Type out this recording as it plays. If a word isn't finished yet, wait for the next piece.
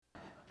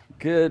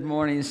Good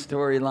morning,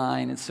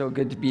 Storyline. It's so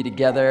good to be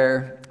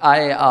together.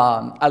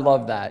 I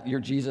love that. Your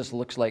Jesus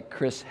looks like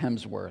Chris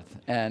Hemsworth.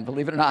 And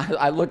believe it or not,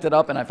 I looked it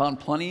up and I found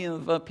plenty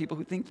of people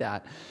who think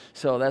that.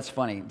 So that's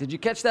funny. Did you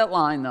catch that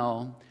line,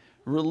 though?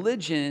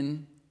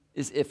 Religion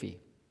is iffy.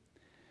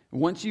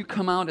 Once you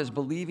come out as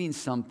believing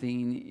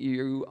something,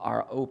 you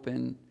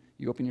open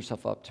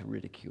yourself up to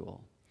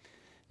ridicule.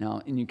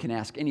 Now, and you can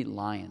ask any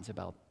Lions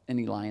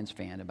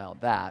fan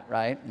about that,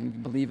 right? And you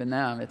believe in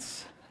them,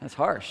 that's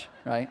harsh,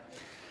 right?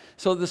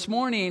 So this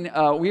morning,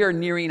 we are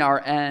nearing our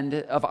end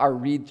of our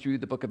read through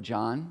the book of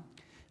John.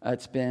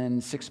 It's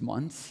been 6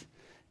 months,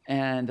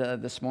 and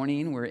this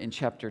morning we're in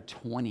chapter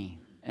 20,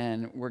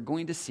 and we're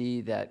going to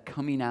see that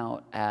coming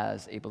out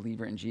as a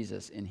believer in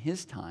Jesus in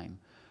his time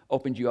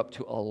opened you up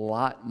to a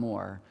lot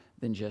more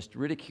than just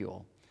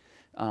ridicule.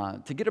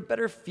 To get a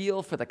better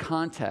feel for the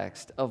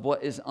context of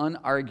what is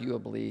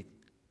unarguably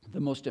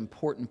the most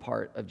important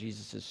part of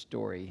Jesus'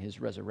 story,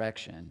 his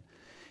resurrection,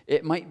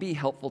 it might be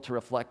helpful to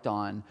reflect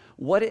on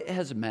what it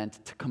has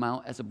meant to come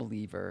out as a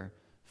believer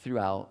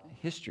throughout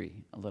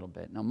history a little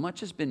bit. Now, much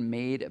has been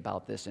made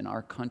about this in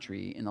our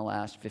country in the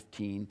last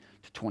 15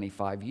 to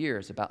 25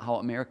 years, about how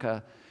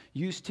America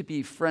used to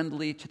be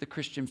friendly to the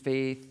Christian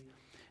faith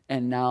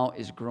and now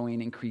is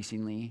growing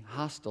increasingly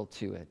hostile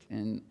to it.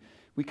 And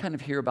we kind of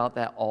hear about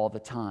that all the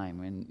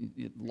time.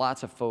 And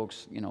lots of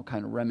folks,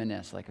 kind of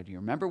reminisce, like, do you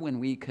remember when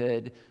we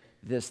could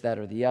this, that,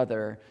 or the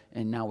other,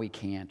 and now we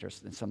can't, or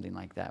something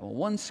like that. Well,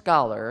 one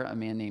scholar, a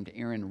man named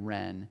Aaron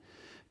Wrenn,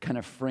 kind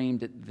of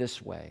framed it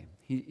this way.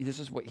 This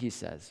is what he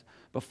says.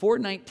 Before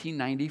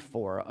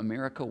 1994,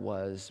 America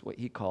was what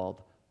he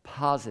called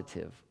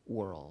positive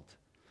world.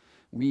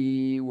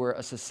 We were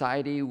a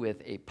society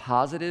with a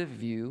positive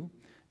view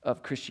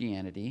of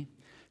Christianity.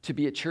 To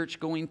be a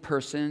church-going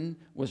person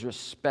was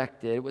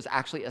respected. It was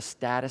actually a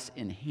status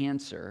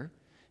enhancer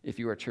if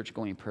you were a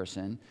church-going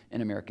person in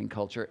American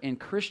culture, and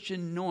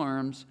Christian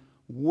norms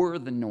were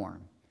the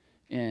norm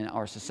in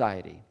our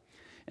society.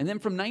 And then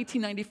from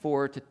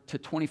 1994 to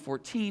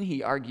 2014,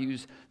 he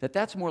argues that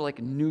that's more like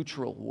a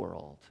neutral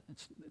world.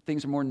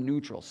 Things are more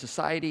neutral.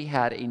 Society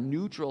had a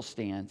neutral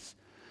stance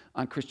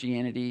on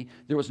Christianity.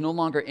 There was no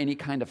longer any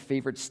kind of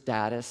favored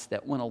status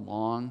that went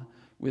along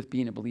with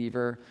being a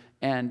believer,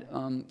 and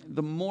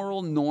the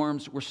moral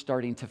norms were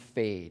starting to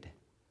fade.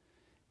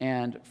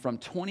 And from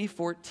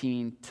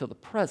 2014 till the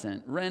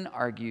present, Wrenn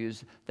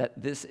argues that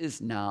this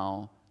is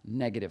now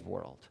negative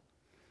world,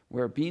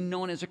 where being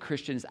known as a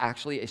Christian is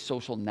actually a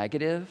social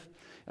negative.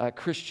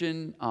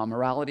 Christian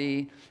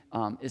morality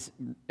is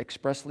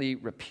expressly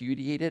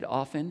repudiated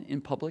often in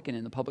public and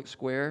in the public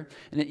square,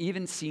 and it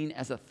even seen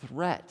as a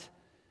threat.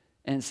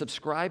 And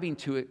subscribing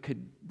to it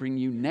could bring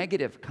you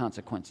negative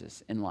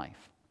consequences in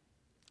life.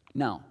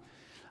 Now,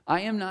 I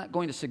am not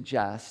going to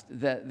suggest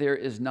that there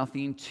is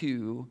nothing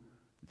to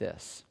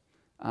this.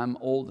 I'm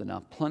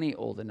plenty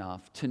old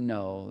enough to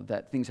know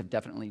that things have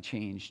definitely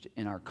changed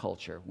in our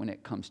culture when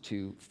it comes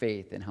to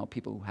faith and how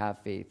people who have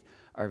faith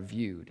are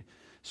viewed.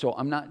 So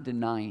I'm not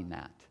denying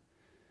that.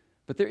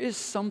 But there is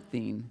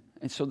something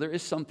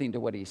to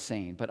what he's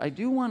saying. But I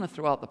do want to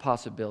throw out the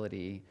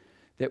possibility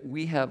that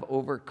we have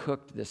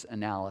overcooked this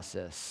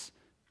analysis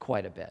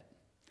quite a bit,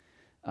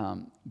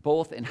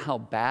 both in how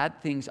bad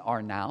things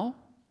are now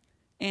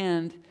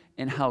and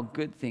in how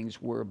good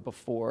things were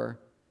before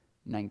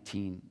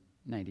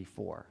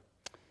 1994.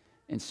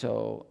 And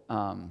so,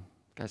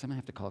 guys, I'm going to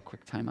have to call a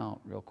quick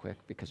timeout real quick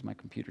because my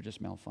computer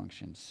just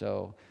malfunctioned.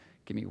 So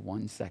give me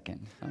 1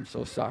 second. I'm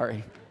so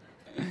sorry.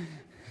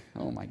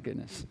 Oh, my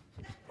goodness.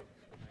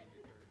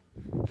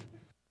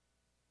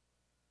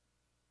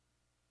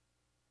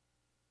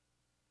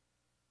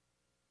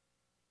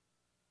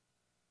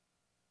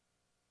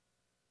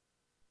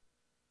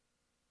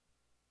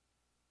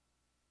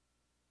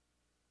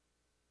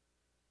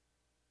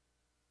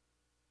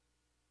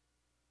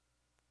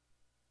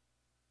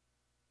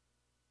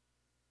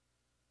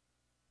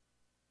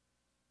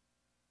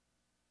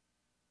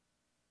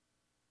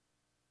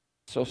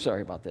 So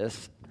sorry about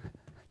this.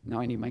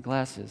 Now I need my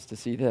glasses to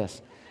see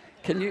this.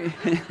 Can you...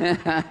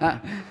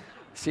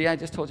 See, I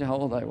just told you how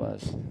old I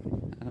was.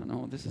 I don't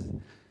know. This is...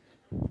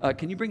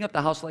 can you bring up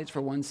the house lights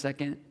for 1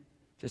 second?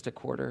 Just a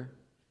quarter.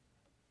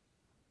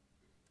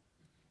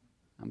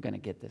 I'm going to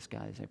get this,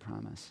 guys, I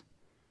promise.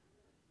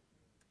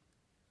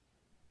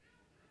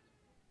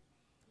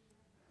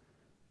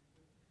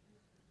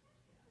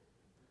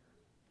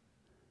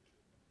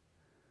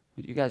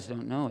 What you guys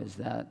don't know is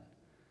that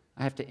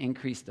I have to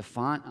increase the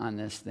font on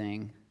this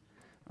thing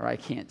or I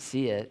can't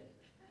see it.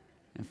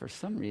 And for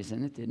some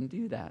reason, it didn't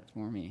do that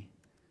for me.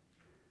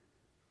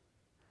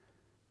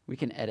 We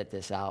can edit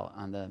this out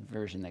on the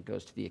version that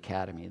goes to the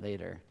Academy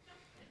later.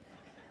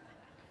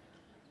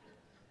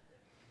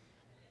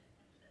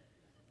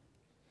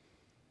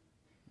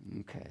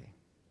 Okay.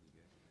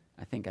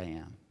 I think I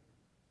am.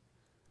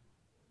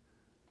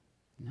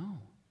 No.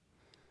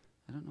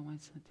 I don't know why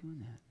it's not doing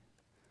that.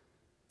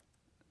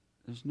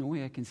 There's no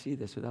way I can see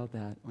this without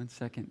that. 1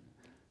 second.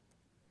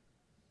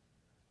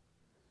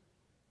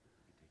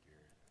 Take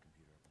your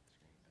computer up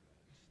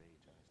on the screen, put a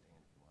sage on a stand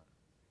if you want.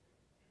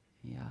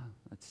 Yeah,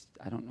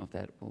 I don't know if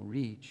that will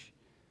reach.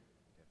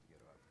 You have to get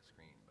it off the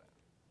screen, but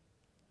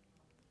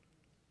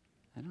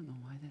I don't know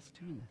why that's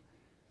doing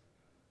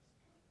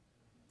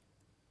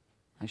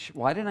that.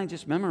 Why didn't I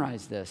just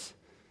memorize this?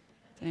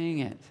 Dang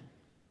it.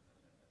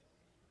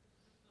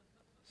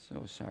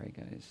 So sorry,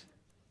 guys.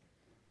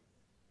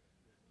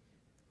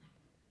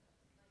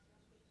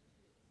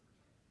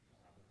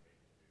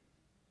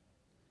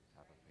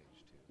 top of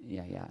page 2.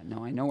 Yeah.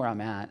 No, I know where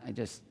I'm at.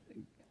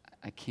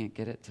 I can't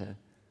get it to. Do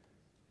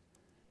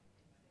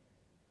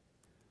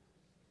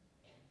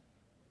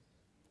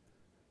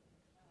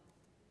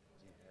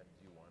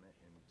you want it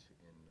in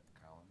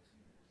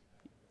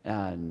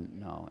columns?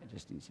 No, it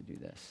just needs to do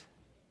this.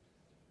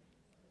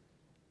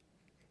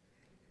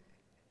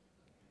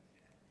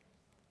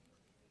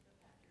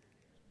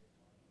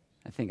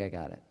 I think I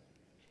got it.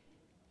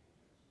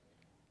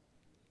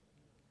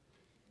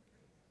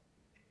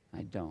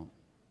 I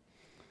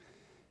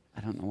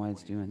don't know why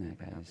it's doing that,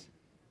 guys.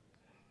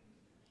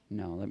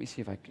 No, let me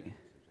see if I can.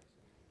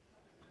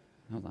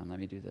 Hold on, let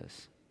me do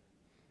this.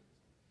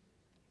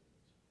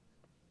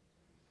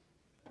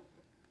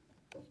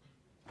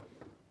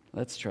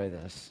 Let's try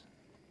this.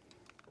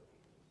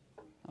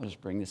 I'll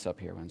just bring this up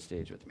here on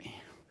stage with me.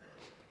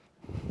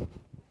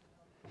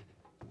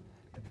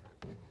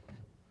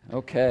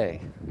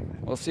 Okay,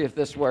 we'll see if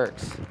this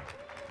works.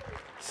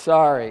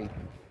 Sorry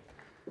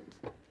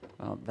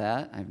about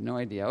that. I have no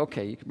idea.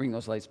 Okay, you can bring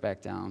those lights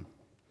back down.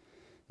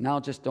 Now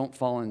just don't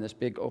fall in this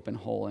big open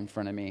hole in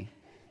front of me.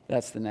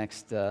 That's the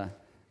next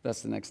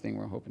thing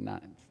we're hoping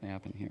not to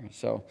happen here.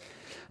 So,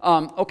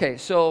 okay.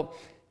 So,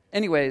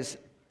 anyways,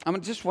 I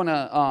just want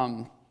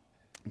to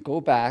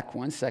go back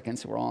 1 second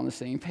so we're all on the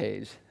same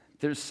page.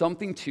 There's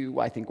something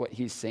to, I think, what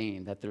he's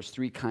saying, that there's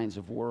 3 kinds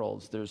of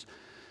worlds. There's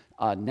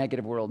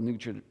negative world,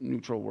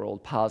 neutral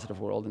world, positive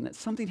world, and that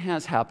something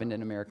has happened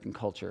in American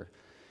culture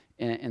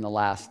in the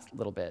last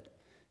little bit,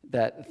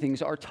 that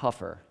things are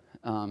tougher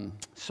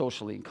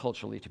socially and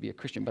culturally to be a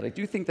Christian. But I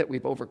do think that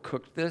we've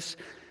overcooked this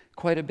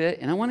quite a bit,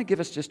 and I want to give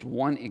us just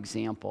one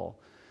example,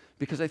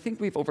 because I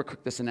think we've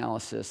overcooked this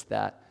analysis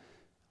that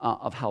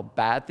of how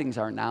bad things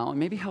are now and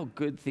maybe how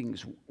good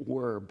things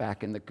were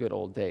back in the good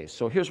old days.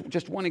 So here's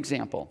just one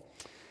example.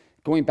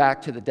 Going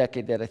back to the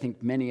decade that I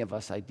think many of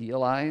us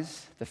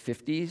idealize, the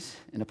 50s,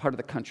 in a part of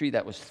the country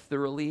that was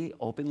thoroughly,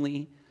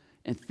 openly,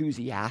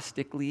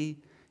 enthusiastically,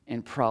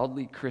 and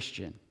proudly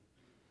Christian,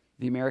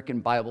 the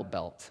American Bible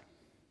Belt,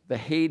 the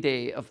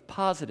heyday of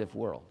positive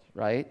world,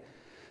 right?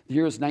 The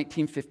year was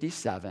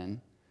 1957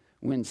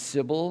 when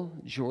Sybil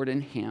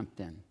Jordan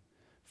Hampton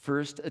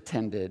first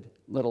attended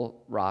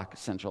Little Rock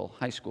Central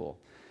High School.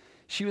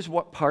 She was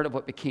part of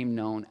what became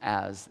known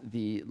as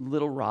the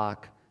Little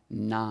Rock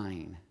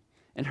Nine.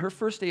 And her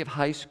first day of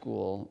high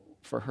school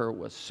for her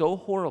was so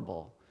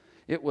horrible,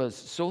 it was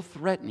so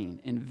threatening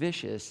and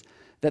vicious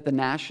that the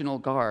National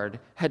Guard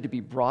had to be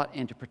brought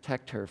in to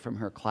protect her from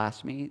her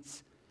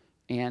classmates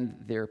and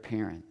their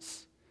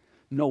parents.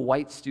 No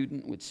white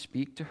student would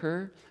speak to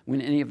her.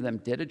 When any of them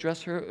did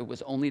address her, it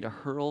was only to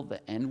hurl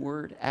the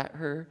N-word at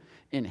her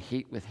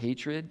with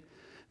hatred.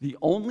 The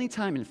only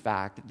time, in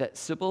fact, that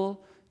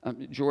Sybil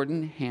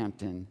Jordan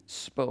Hampton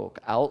spoke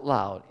out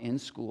loud in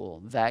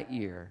school that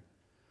year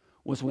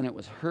was when it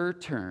was her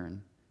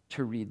turn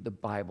to read the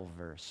Bible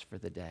verse for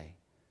the day.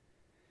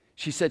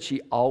 She said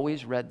she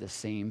always read the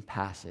same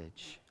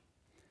passage,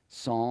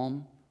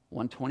 Psalm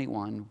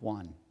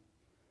 121:1.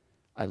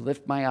 I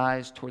lift my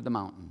eyes toward the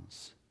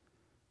mountains.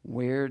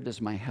 Where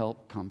does my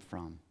help come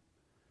from?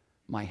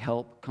 My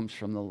help comes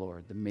from the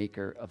Lord, the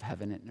maker of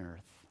heaven and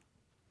earth.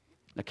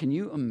 Now, can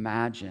you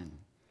imagine?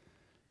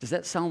 Does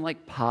that sound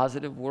like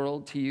positive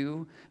world to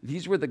you?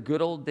 These were the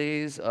good old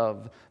days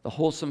of the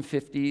wholesome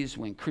 50s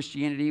when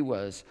Christianity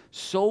was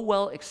so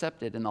well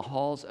accepted in the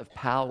halls of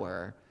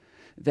power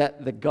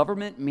that the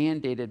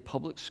government-mandated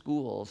public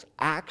schools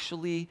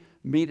actually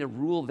made a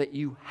rule that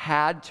you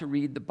had to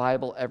read the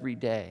Bible every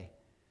day.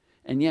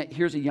 And yet,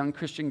 here's a young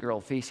Christian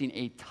girl facing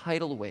a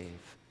tidal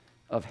wave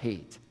of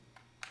hate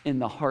in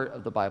the heart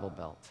of the Bible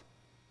Belt.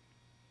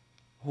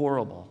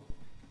 Horrible.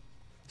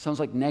 Sounds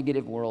like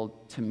negative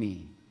world to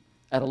me,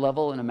 at a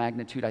level and a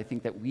magnitude I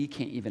think that we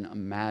can't even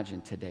imagine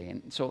today.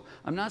 And so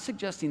I'm not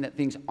suggesting that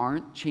things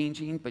aren't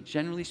changing, but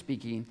generally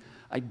speaking,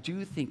 I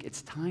do think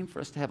it's time for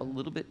us to have a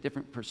little bit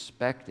different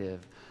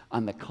perspective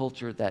on the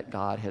culture that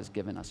God has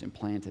given us and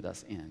planted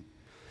us in.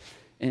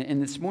 In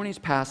this morning's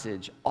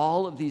passage,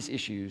 all of these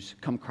issues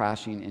come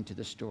crashing into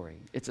the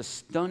story. It's a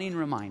stunning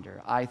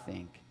reminder, I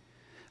think,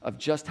 of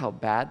just how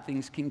bad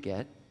things can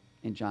get.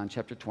 In John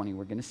chapter 20,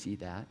 we're going to see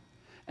that.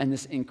 And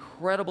this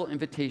incredible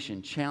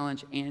invitation,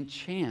 challenge, and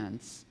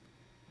chance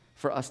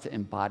for us to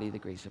embody the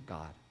grace of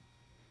God,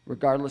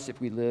 regardless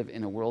if we live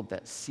in a world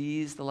that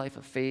sees the life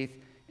of faith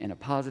in a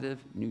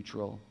positive,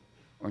 neutral,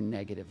 or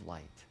negative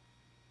light.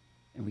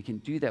 And we can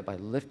do that by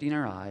lifting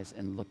our eyes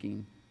and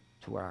looking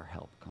to where our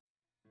help comes.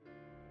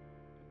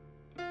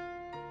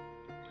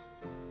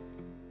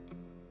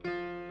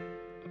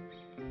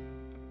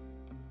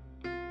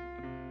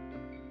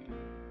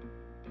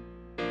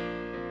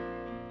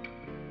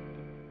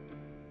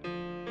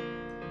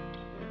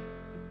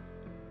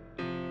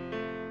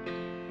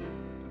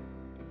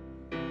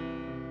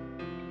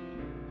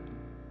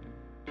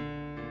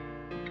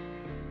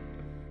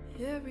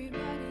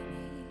 Everybody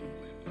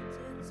needs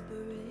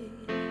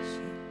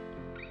inspiration.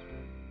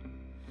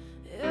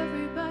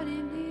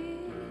 Everybody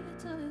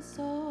needs a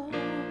song,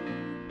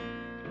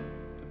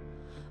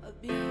 a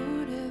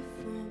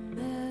beautiful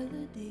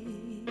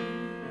melody.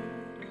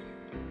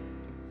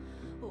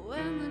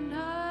 When the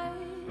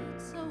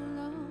night's so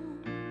long,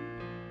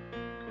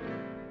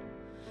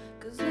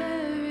 'cause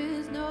there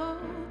is no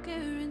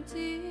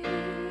guarantee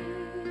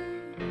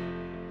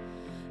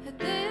that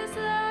this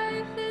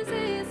life is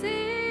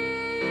easy.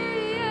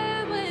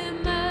 And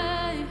when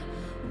my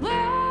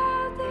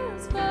world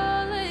is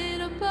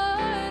falling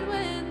apart,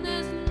 when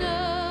there's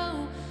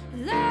no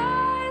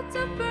light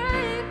to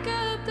break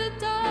up the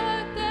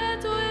dark,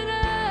 that's when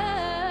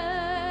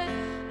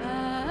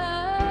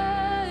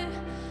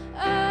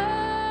I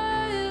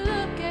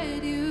look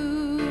at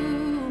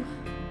you.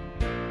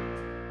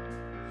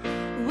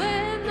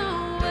 When the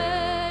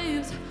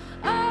waves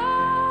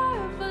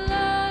are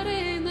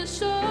flooding the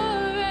shore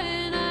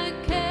and I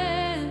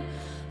can't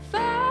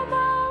find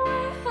my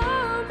way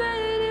home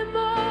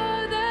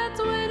anymore, that's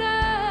when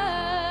I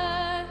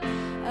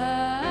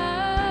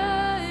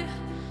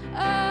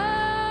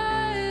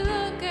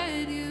look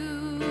at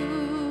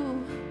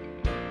you.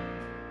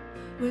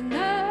 When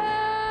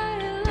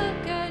I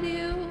look at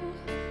you,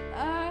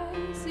 I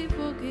see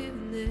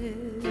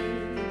forgiveness.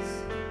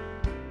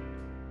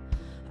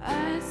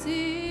 I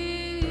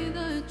see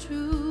the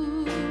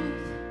truth.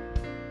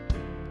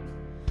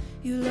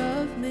 You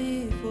love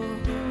me for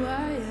who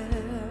I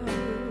am,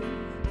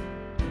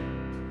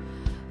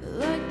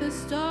 like the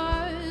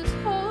stars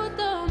hold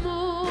the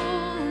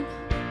moon,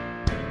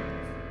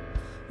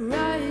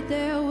 right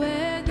there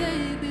where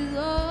they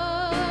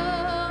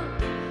belong.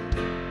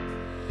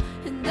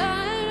 And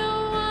I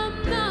know I'm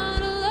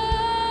not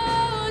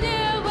alone.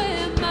 Yeah,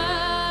 when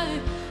my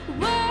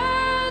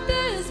world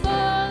is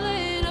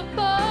falling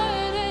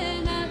apart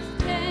and I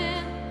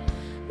can't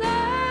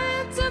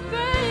light to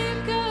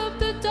break up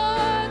the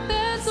dark,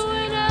 that's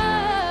when I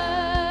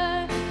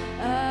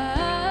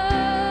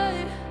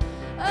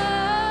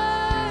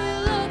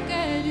look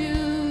at you.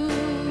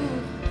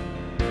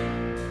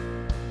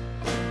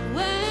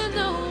 When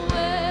the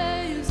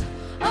waves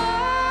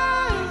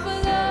are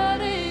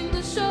flooding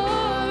the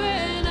shore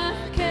and I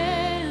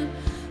can't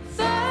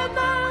find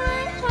my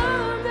way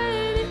home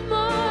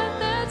anymore,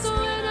 that's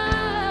when I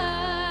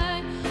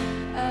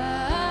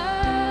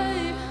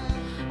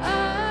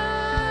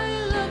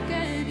look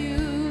at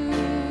you.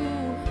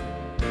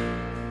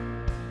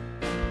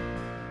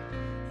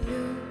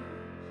 You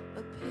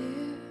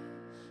appear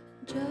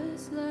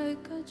just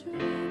like a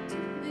dream to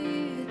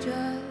me,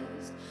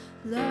 just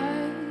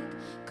like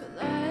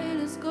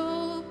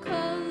kaleidoscope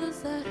colors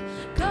that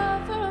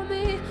cover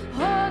me.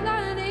 All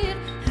I need,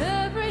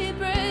 every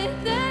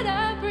breath that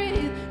I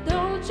breathe.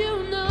 Don't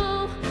you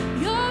know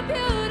you're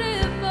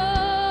beautiful?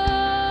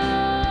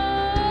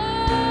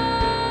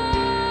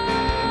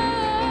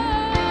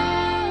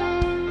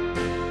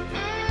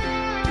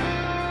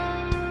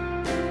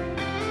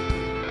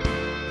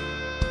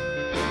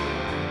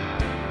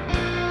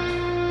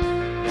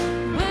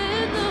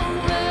 When the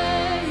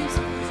waves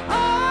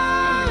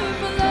are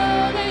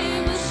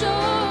flooding the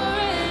shore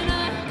and I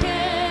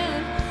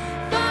can't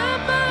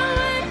find my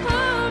way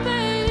home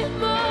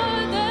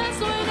anymore, that's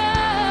when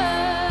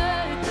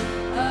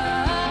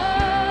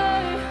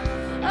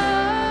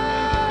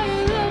I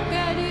look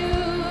at you.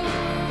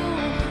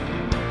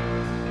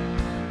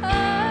 I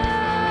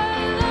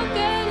look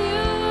at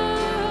you.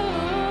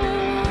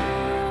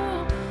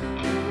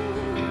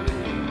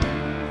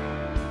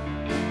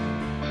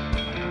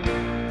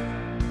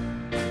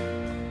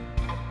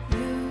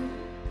 You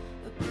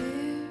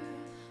appear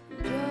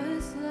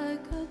just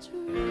like a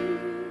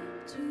dream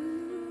to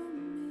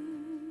me.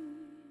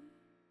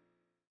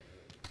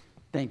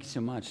 Thank you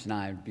so much,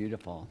 Nai.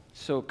 Beautiful.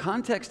 So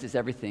context is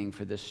everything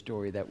for this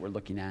story that we're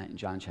looking at in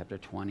John chapter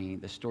 20,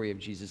 the story of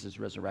Jesus'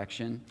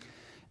 resurrection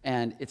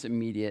and its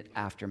immediate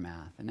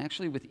aftermath. And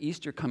actually, with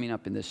Easter coming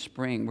up in this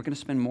spring, we're going to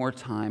spend more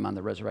time on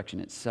the resurrection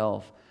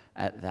itself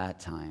at that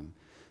time.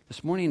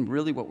 This morning,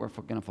 really what we're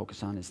going to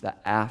focus on is the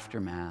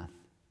aftermath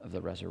of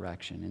the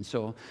resurrection. And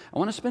so I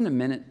want to spend a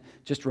minute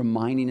just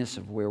reminding us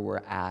of where we're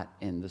at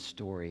in the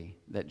story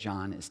that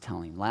John is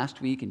telling.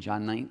 Last week in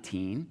John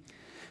 19,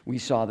 we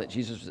saw that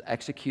Jesus was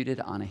executed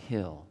on a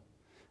hill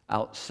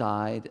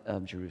outside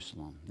of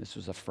Jerusalem. This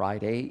was a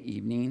Friday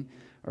evening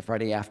or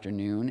Friday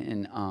afternoon,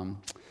 and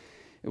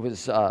it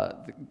was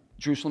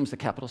Jerusalem's the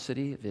capital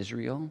city of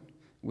Israel,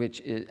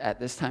 which at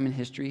this time in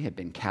history had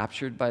been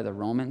captured by the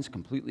Romans,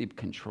 completely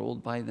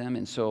controlled by them.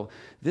 And so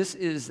this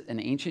is an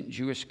ancient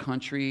Jewish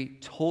country,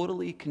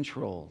 totally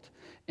controlled,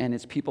 and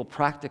its people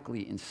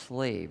practically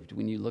enslaved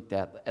when you looked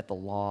at the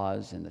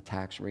laws and the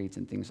tax rates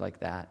and things like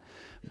that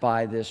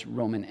by this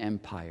Roman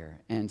Empire.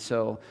 And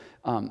so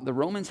the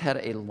Romans had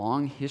a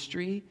long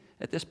history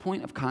at this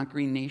point of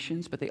conquering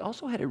nations, but they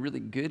also had a really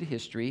good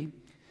history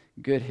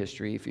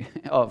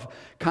of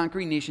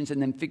conquering nations and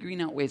then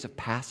figuring out ways of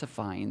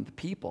pacifying the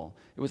people.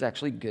 It was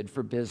actually good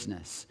for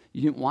business.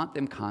 You didn't want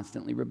them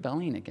constantly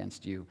rebelling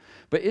against you.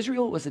 But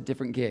Israel was a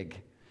different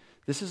gig.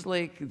 This is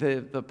like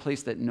the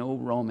place that no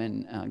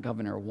Roman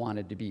governor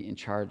wanted to be in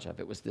charge of.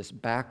 It was this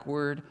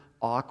backward,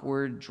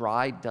 awkward,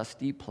 dry,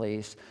 dusty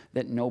place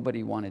that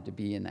nobody wanted to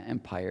be in the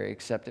empire,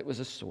 except it was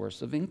a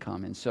source of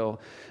income. And so,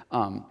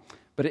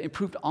 but it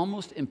proved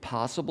almost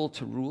impossible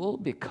to rule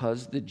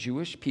because the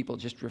Jewish people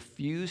just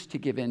refused to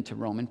give in to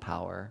Roman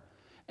power,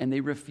 and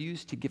they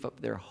refused to give up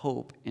their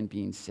hope in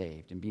being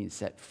saved and being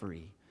set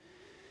free.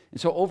 And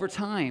so over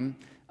time,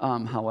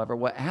 however,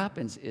 what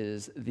happens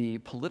is the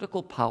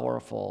political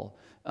powerful,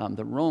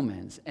 the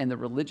Romans, and the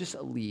religious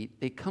elite,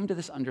 they come to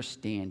this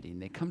understanding.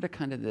 They come to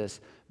kind of this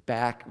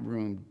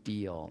backroom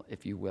deal,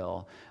 if you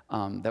will,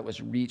 that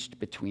was reached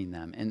between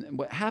them. And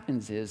what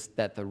happens is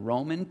that the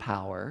Roman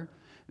power,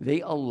 they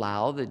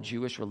allow the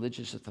Jewish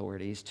religious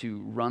authorities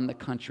to run the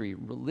country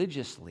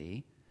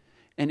religiously.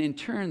 And in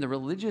turn, the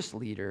religious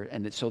leader,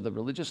 and so the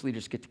religious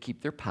leaders get to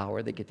keep their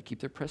power, they get to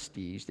keep their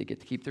prestige, they get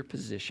to keep their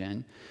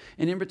position.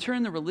 And in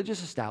return, the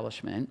religious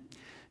establishment,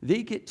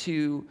 they get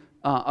to,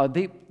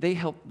 they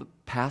help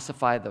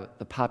pacify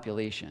the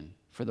population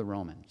for the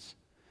Romans.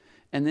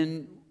 And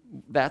then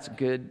that's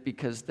good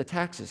because the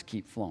taxes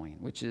keep flowing,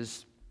 which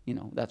is,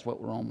 that's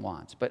what Rome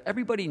wants. But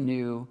everybody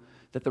knew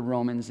that the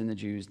Romans and the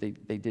Jews,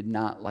 they did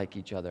not like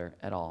each other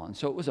at all. And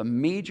so it was a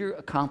major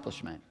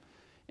accomplishment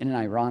in an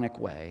ironic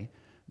way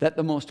that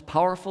the most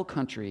powerful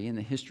country in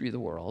the history of the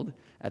world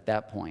at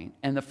that point,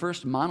 and the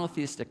first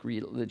monotheistic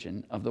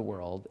religion of the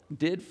world,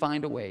 did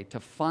find a way to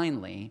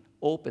finally,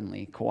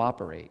 openly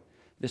cooperate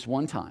this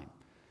one time.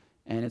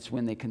 And it's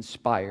when they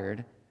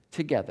conspired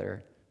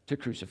together to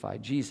crucify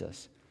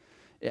Jesus.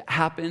 It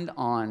happened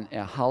on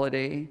a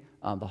holiday,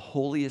 the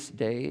holiest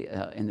day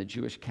in the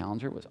Jewish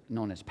calendar was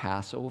known as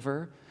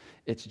Passover.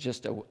 It's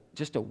just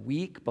a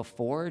week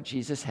before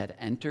Jesus had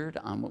entered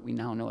on what we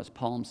now know as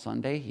Palm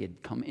Sunday. He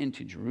had come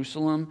into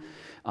Jerusalem,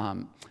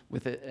 and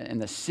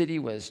the city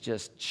was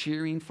just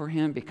cheering for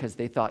him because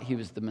they thought he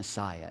was the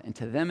Messiah. And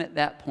to them at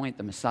that point,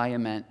 the Messiah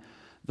meant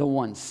the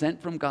one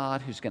sent from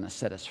God who's going to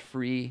set us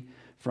free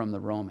from the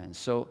Romans.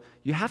 So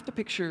you have to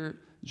picture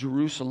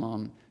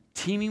Jerusalem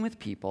teeming with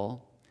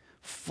people,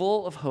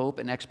 full of hope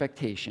and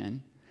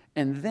expectation,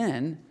 and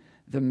then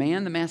the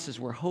man the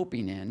masses were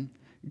hoping in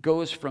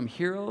goes from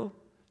hero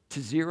to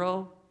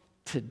zero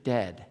to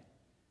dead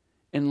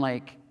in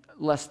like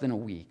less than a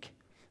week.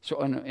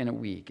 So in a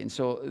week. And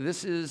so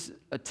this is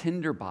a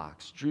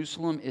tinderbox.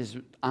 Jerusalem is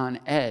on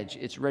edge.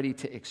 It's ready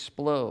to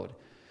explode.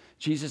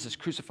 Jesus is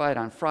crucified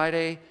on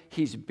Friday.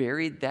 He's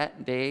buried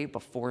that day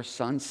before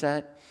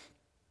sunset.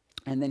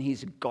 And then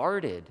he's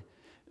guarded.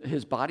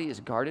 His body is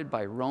guarded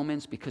by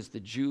Romans because the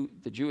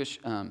Jewish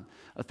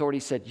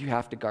authorities said, you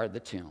have to guard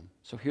the tomb.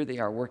 So here they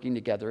are working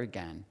together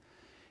again.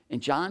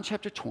 And John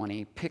chapter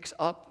 20 picks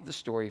up the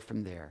story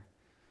from there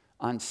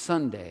on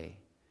Sunday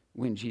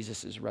when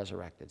Jesus is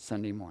resurrected,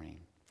 Sunday morning.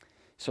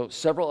 So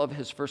several of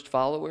his first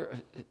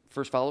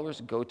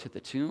followers go to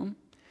the tomb,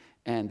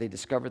 and they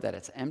discover that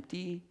it's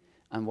empty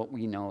on what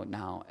we know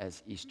now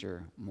as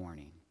Easter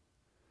morning.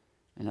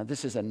 And now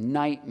this is a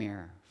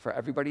nightmare for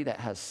everybody that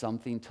has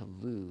something to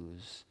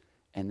lose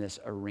in this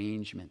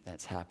arrangement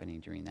that's happening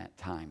during that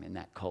time in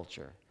that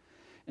culture.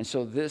 And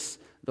so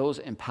those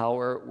in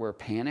power were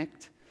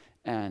panicked.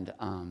 And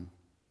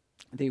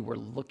they were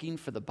looking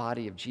for the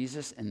body of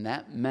Jesus, and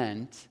that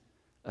meant,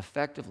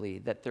 effectively,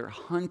 that they're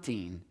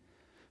hunting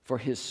for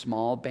his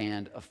small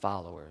band of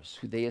followers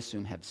who they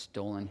assume have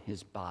stolen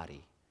his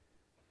body.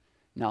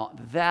 Now,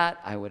 that,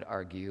 I would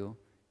argue,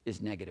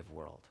 is negative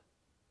world.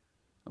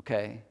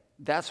 Okay?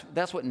 That's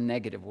what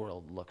negative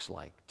world looks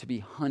like, to be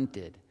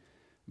hunted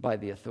by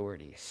the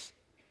authorities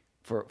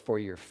for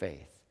your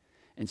faith.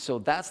 And so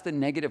that's the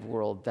negative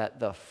world that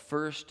the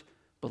first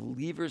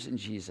believers in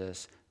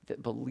Jesus,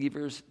 that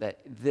believers that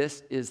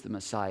this is the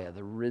Messiah,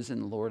 the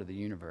risen Lord of the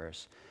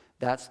universe,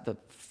 that's the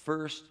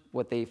first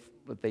what they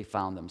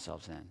found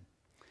themselves in.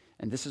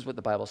 And this is what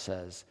the Bible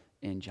says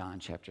in John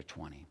chapter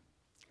 20.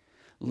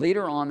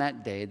 Later on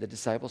that day, the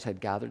disciples had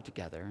gathered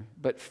together,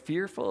 but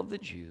fearful of the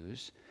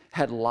Jews,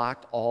 had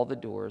locked all the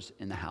doors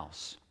in the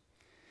house.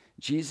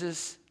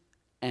 Jesus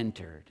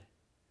entered,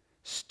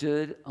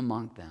 stood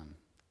among them.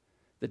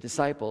 The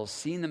disciples,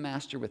 seeing the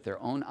master with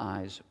their own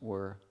eyes,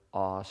 were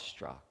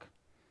awestruck.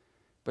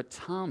 But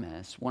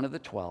Thomas, one of the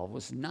 12,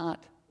 was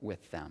not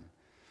with them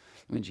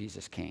when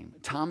Jesus came.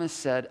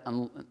 Thomas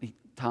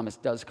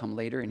does come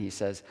later, and he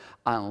says,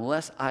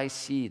 unless I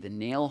see the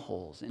nail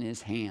holes in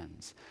his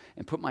hands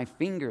and put my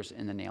fingers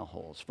in the nail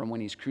holes from when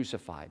he's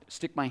crucified,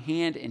 stick my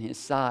hand in his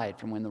side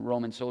from when the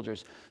Roman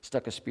soldiers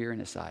stuck a spear in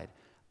his side,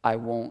 I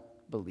won't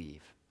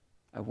believe.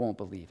 I won't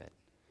believe it.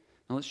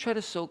 Now let's try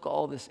to soak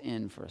all this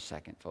in for a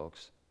second,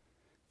 folks.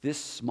 This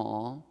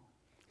small,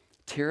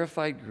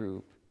 terrified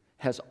group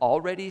has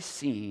already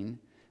seen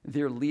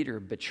their leader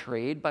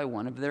betrayed by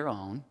one of their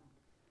own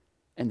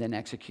and then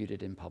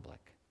executed in public.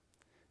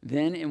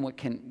 Then in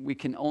what we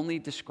can only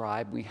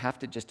describe, we have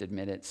to just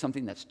admit it,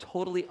 something that's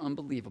totally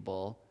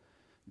unbelievable,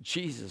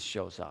 Jesus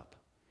shows up.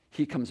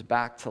 He comes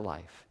back to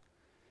life.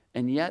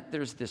 And yet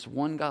there's this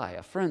one guy,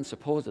 a friend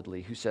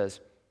supposedly, who says,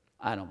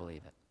 I don't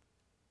believe it.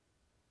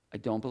 I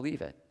don't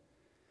believe it.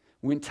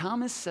 When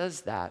Thomas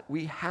says that,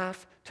 we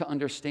have to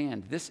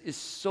understand this is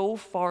so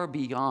far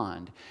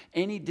beyond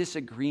any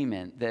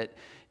disagreement that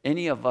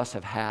any of us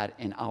have had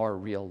in our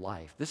real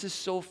life. This is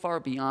so far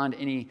beyond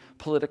any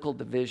political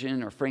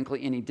division or,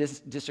 frankly, any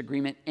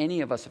disagreement any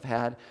of us have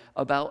had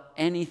about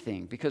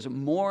anything, because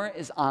more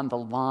is on the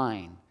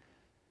line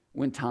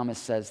when Thomas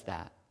says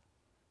that.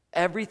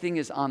 Everything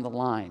is on the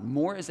line.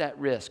 More is at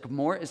risk.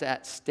 More is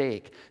at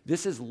stake.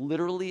 This is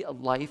literally a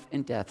life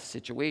and death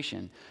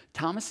situation.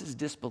 Thomas's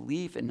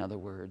disbelief, in other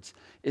words,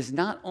 is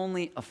not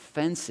only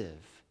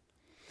offensive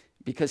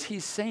because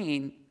he's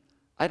saying,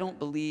 I don't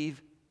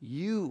believe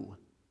you.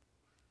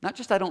 Not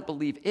just I don't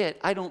believe it,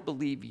 I don't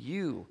believe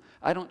you.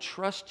 I don't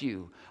trust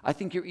you. I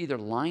think you're either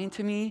lying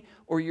to me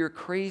or you're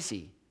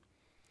crazy.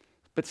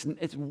 But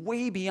it's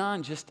way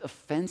beyond just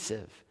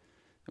offensive.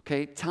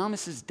 Okay,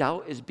 Thomas's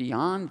doubt is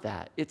beyond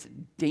that. It's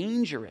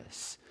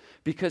dangerous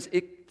because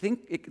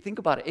think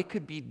about it. It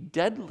could be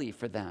deadly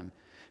for them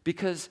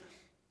because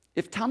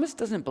if Thomas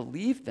doesn't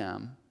believe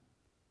them,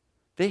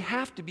 they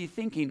have to be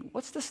thinking,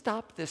 what's to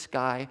stop this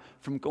guy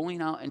from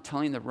going out and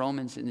telling the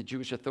Romans and the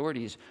Jewish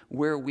authorities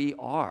where we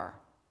are?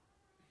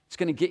 It's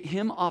going to get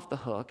him off the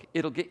hook.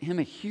 It'll get him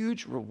a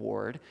huge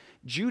reward.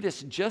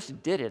 Judas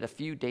just did it a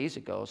few days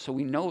ago, so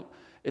we know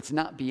it's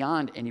not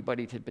beyond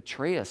anybody to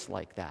betray us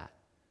like that.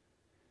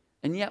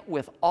 And yet,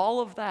 with all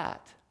of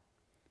that,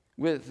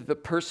 with the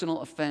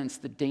personal offense,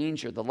 the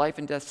danger, the life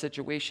and death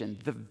situation,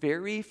 the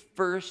very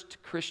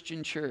first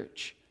Christian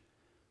church,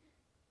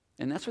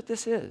 and that's what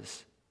this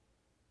is.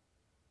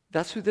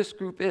 That's who this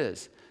group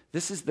is.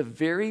 This is the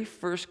very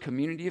first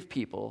community of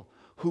people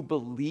who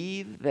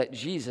believe that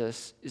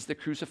Jesus is the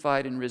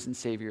crucified and risen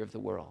Savior of the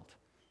world.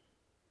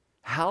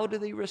 How do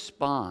they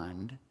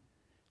respond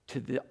to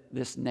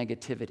this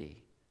negativity,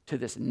 to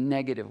this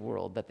negative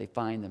world that they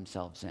find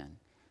themselves in?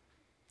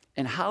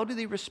 And how do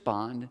they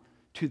respond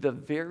to the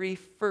very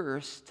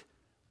first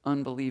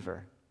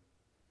unbeliever?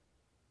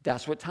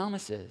 That's what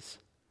Thomas is.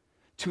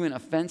 To an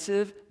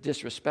offensive,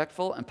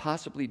 disrespectful, and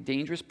possibly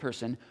dangerous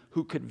person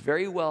who could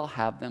very well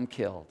have them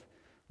killed.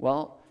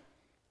 Well,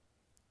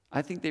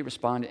 I think they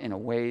respond in a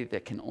way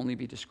that can only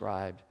be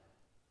described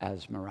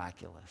as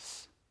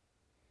miraculous.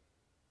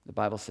 The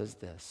Bible says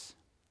this: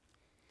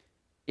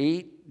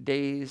 8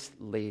 days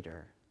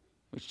later,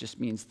 which just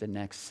means the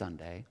next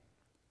Sunday,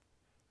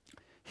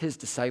 his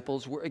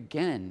disciples were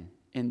again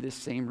in this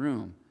same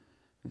room.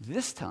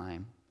 This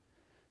time,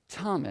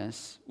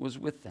 Thomas was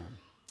with them.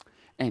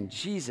 And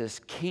Jesus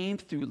came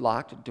through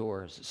locked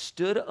doors,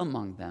 stood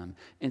among them,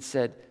 and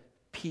said,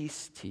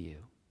 "Peace to you."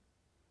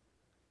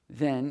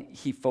 Then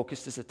he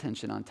focused his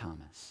attention on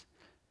Thomas.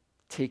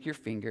 "Take your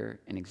finger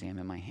and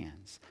examine my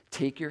hands.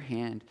 Take your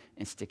hand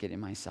and stick it in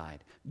my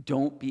side.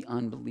 Don't be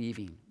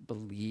unbelieving,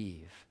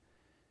 believe."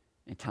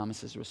 And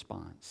Thomas's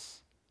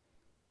response,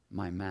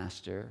 "My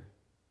master,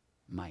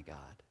 my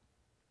God."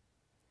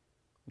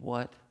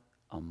 What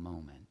a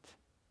moment.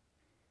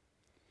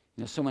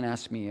 You know, someone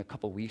asked me a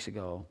couple weeks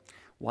ago,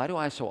 why do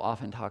I so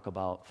often talk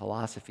about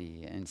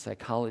philosophy and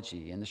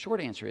psychology? And the short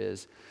answer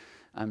is,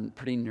 I'm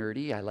pretty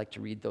nerdy. I like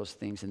to read those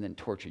things and then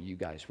torture you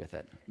guys with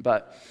it.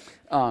 But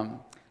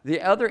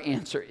the other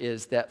answer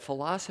is that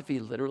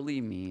philosophy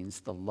literally means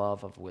the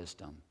love of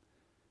wisdom.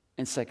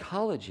 And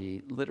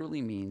psychology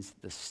literally means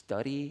the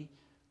study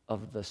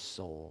of the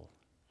soul.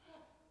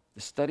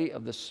 The study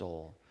of the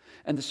soul.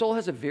 And the soul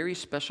has a very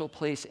special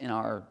place in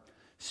our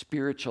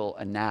spiritual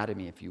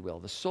anatomy, if you will.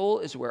 The soul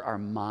is where our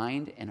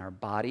mind and our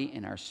body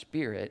and our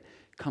spirit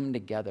come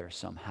together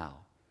somehow.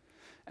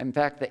 In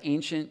fact, the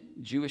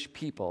ancient Jewish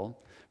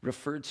people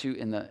referred to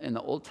in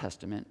the Old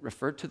Testament,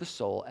 referred to the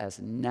soul as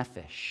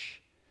nephesh.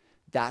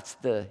 That's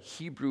the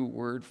Hebrew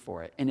word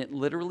for it. And it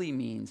literally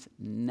means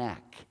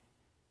neck.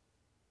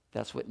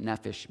 That's what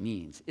nephesh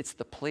means. It's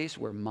the place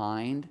where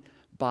mind,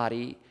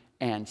 body,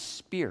 and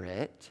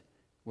spirit,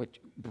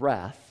 which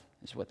breath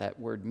is what that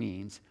word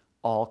means,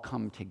 all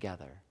come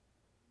together.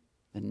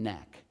 The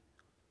neck.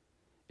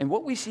 And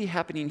what we see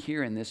happening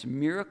here in this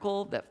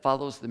miracle that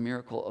follows the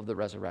miracle of the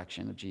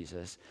resurrection of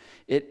Jesus,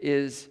 it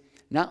is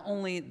not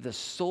only the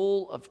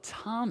soul of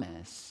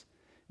Thomas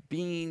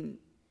being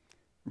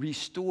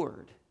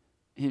restored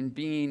and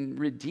being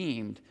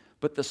redeemed,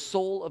 but the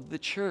soul of the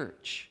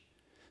church,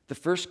 the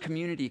first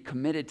community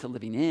committed to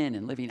living in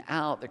and living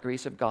out the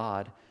grace of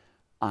God,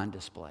 on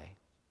display.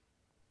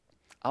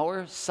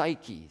 Our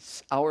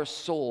psyches, our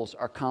souls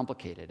are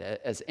complicated.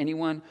 As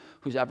anyone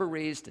who's ever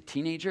raised a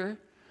teenager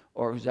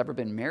or who's ever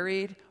been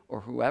married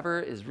or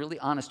whoever is really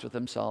honest with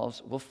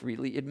themselves will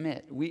freely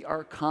admit, we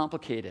are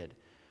complicated.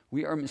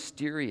 We are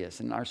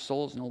mysterious, and our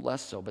souls no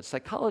less so. But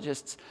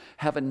psychologists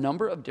have a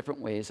number of different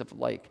ways of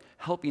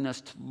helping us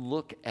to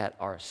look at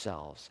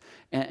ourselves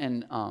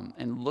and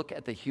look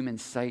at the human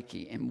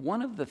psyche. And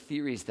one of the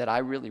theories that I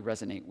really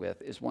resonate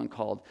with is one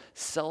called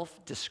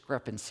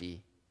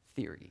self-discrepancy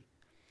theory.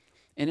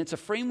 And it's a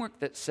framework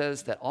that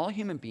says that all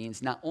human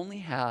beings not only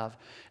have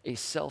a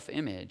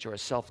self-image or a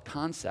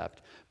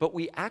self-concept, but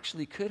we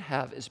actually could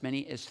have as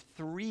many as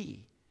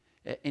 3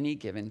 at any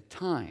given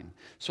time.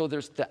 So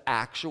there's the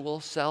actual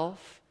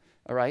self,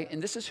 all right?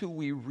 And this is who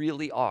we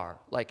really are,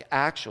 like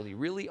actually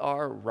really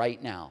are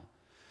right now.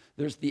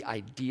 There's the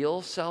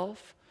ideal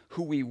self,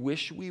 who we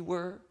wish we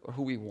were or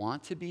who we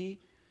want to be.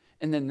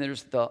 And then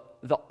there's the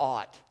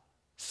ought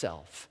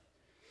self,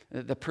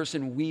 the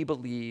person we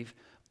believe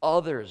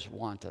others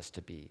want us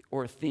to be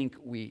or think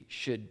we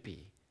should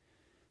be.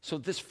 So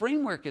this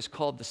framework is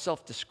called the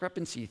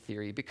self-discrepancy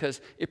theory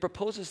because it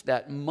proposes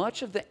that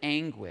much of the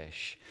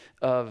anguish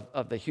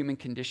of the human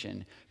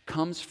condition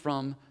comes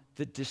from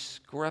the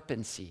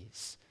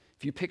discrepancies.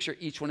 If you picture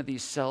each one of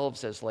these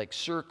selves as like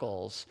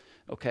circles,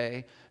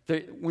 okay,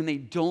 when they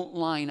don't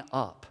line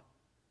up,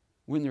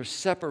 when they're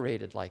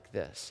separated like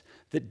this,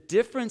 the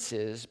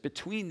differences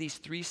between these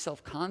three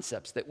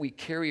self-concepts that we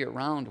carry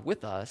around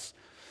with us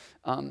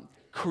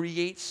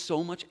creates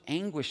so much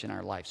anguish in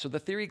our life. So the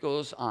theory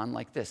goes on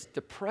like this.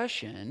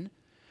 Depression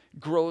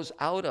grows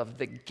out of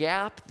the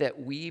gap that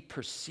we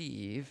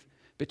perceive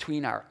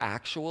between our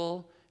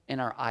actual and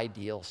our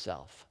ideal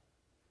self.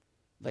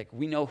 Like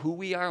we know who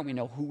we are, we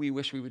know who we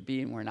wish we would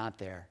be, and we're not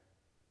there.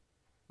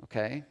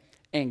 Okay?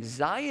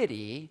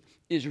 Anxiety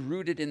is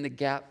rooted in the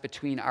gap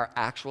between our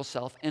actual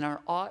self and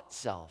our ought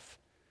self.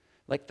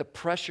 Like the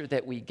pressure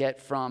that we get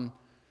from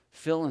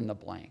fill in the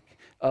blank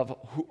of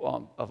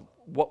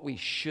what we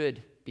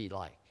should be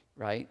like,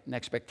 right? And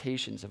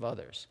expectations of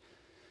others.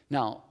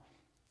 Now,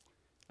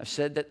 I've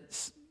said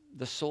that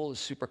the soul is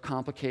super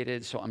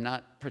complicated, so I'm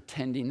not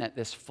pretending that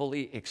this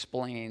fully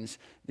explains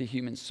the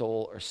human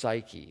soul or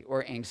psyche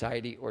or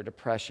anxiety or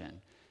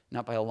depression.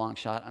 Not by a long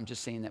shot. I'm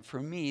just saying that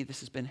for me, this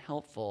has been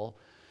helpful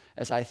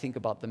as I think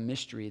about the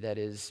mystery that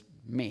is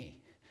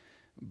me.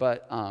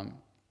 But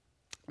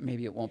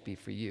maybe it won't be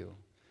for you.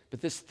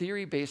 But this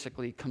theory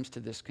basically comes to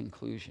this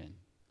conclusion.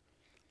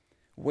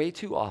 Way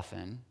too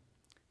often,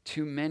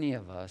 too many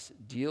of us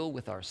deal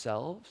with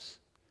ourselves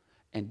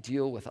and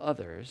deal with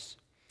others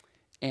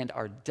and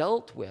are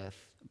dealt with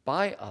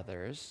by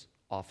others,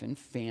 often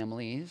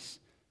families,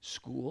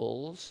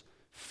 schools,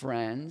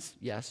 friends,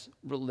 yes,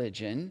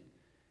 religion,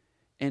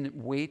 in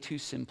way too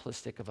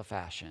simplistic of a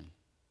fashion.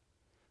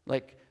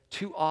 Like,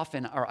 too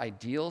often our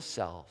ideal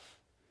self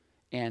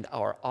and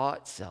our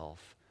ought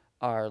self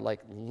are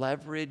like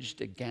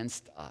leveraged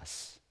against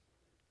us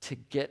to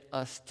get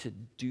us to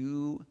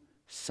do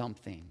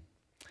something,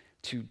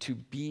 to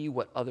be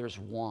what others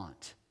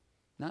want.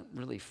 Not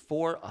really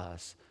for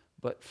us,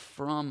 but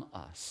from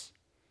us.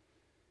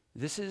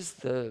 This is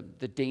the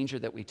danger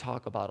that we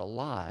talk about a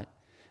lot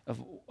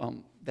of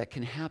that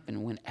can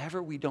happen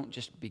whenever we don't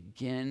just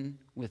begin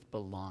with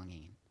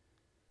belonging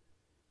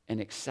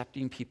and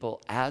accepting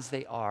people as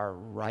they are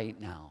right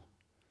now.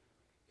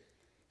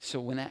 So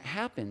when that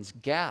happens,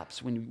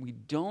 gaps, when we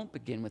don't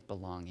begin with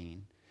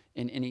belonging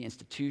in any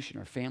institution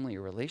or family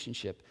or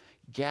relationship,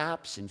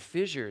 gaps and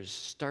fissures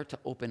start to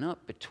open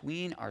up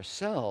between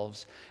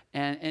ourselves,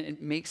 and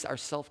it makes our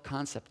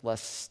self-concept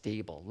less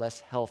stable,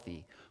 less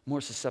healthy,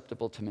 more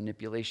susceptible to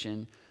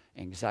manipulation,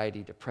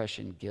 anxiety,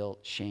 depression, guilt,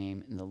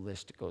 shame, and the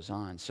list goes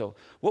on. So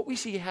what we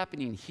see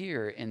happening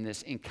here in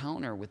this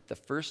encounter with the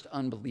first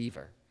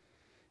unbeliever,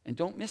 and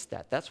don't miss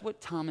that, that's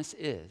what Thomas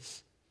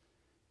is.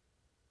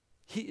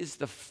 He is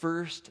the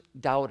first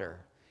doubter.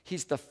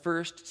 He's the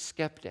first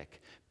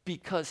skeptic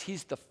because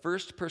he's the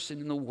first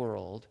person in the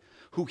world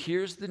who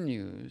hears the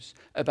news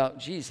about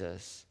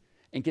Jesus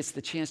and gets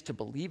the chance to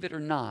believe it or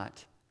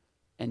not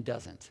and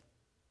doesn't.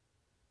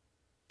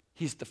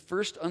 He's the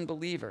first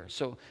unbeliever.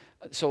 So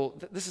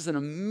this is an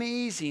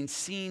amazing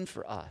scene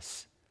for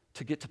us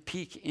to get to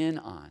peek in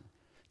on,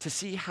 to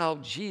see how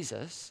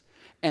Jesus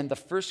and the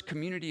first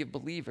community of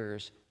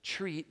believers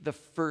treat the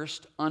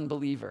first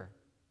unbeliever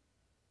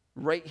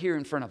right here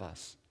in front of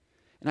us.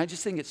 And I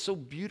just think it's so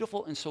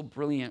beautiful and so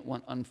brilliant when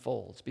it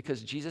unfolds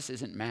because Jesus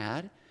isn't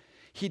mad.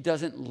 He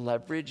doesn't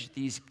leverage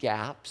these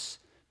gaps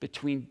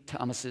between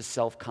Thomas's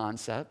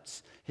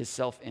self-concepts, his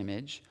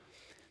self-image.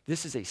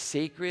 This is a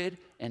sacred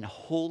and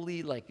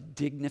holy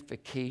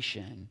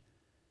dignification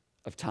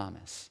of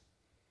Thomas.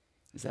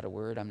 Is that a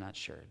word? I'm not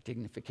sure.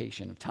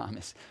 Dignification of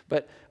Thomas.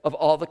 But of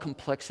all the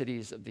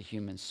complexities of the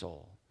human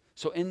soul.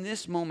 So in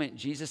this moment,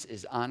 Jesus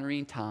is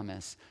honoring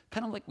Thomas,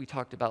 kind of like we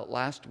talked about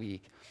last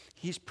week.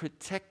 He's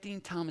protecting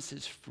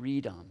Thomas's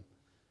freedom.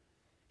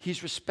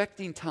 He's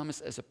respecting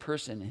Thomas as a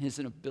person and his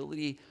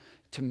ability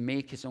to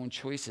make his own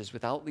choices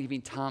without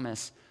leaving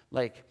Thomas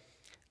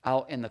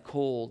out in the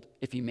cold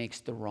if he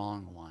makes the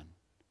wrong one.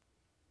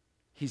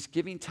 He's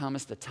giving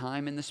Thomas the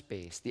time and the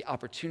space, the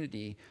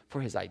opportunity for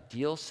his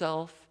ideal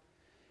self,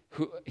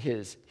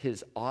 his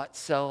ought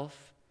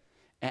self,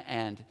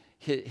 and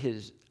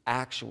his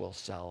actual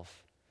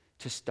self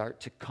to start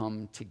to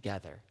come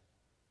together.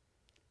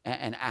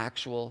 An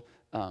actual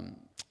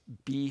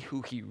be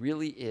who he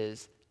really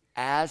is,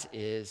 as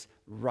is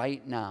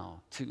right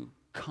now, to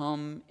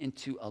come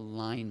into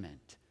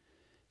alignment.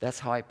 That's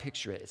how I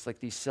picture it. It's like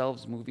these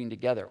selves moving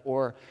together,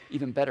 or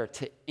even better,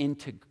 to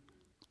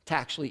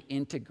actually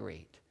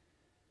integrate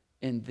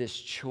in this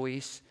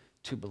choice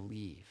to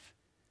believe,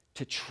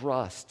 to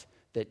trust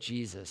that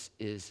Jesus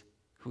is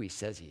who he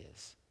says he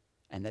is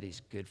and that he's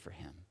good for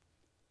him.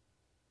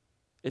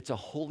 It's a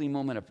holy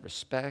moment of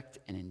respect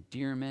and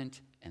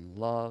endearment and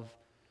love,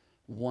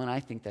 one I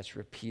think that's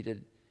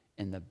repeated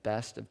in the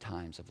best of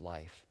times of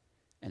life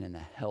and in the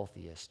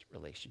healthiest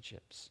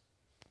relationships.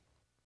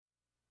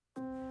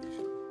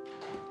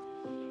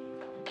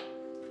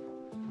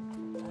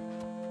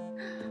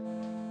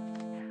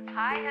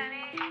 Hi,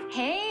 honey.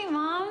 Hey,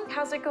 Mom.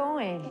 How's it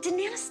going? Did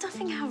Nana's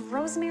stuffing have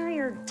rosemary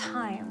or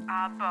thyme?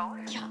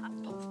 Both. Yeah,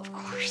 both, of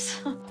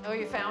course. Oh,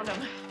 you found them.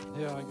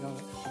 Yeah, I got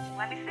it.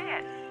 Let me see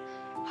it.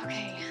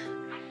 Okay.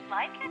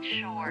 Like it,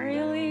 sure.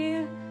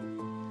 Really?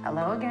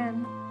 Hello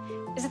again.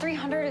 Is it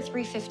 300 or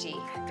 350?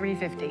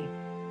 350.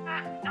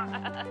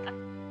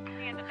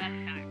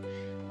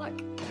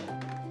 Look.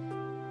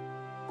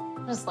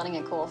 I'm just letting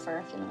it cool for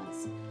a few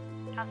minutes.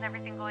 How's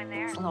everything going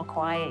there? It's a little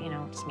quiet,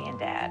 just me and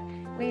Dad.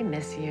 We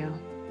miss you.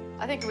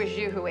 I think it was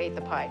you who ate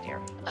the pie,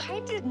 dear. I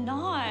did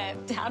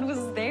not. Dad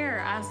was there.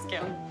 Ask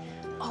him.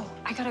 Oh,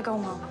 I gotta go,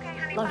 Mom. Okay,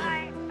 honey, Love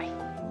bye. you.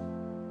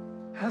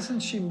 Bye.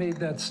 Hasn't she made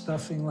that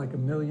stuffing like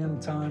 1,000,000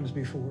 times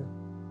before?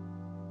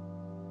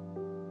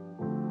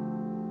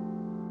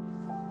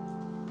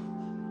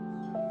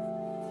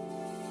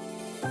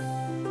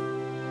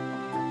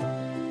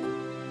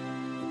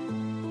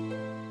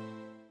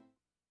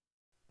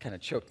 Kind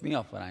of choked me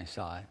up when I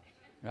saw it,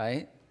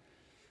 right?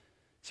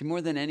 See,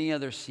 more than any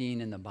other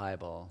scene in the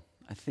Bible,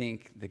 I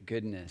think the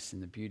goodness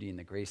and the beauty and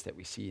the grace that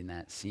we see in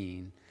that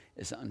scene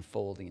is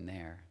unfolding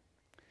there.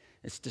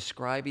 It's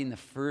describing the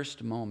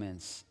first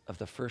moments of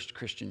the first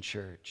Christian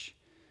church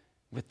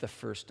with the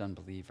first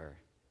unbeliever.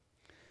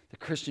 The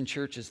Christian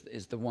church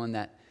is the one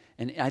that,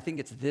 and I think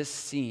it's this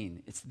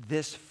scene, it's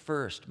this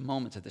first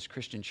moments of this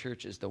Christian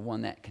church is the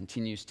one that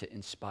continues to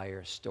inspire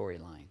a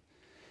storyline.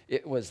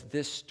 It was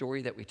this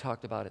story that we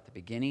talked about at the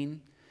beginning.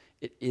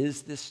 It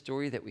is this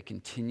story that we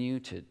continue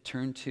to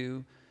turn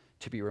to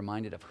be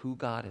reminded of who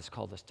God has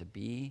called us to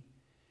be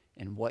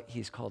and what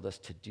he's called us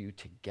to do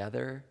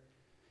together.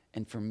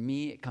 And for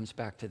me, it comes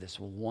back to this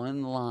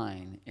one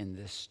line in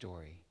this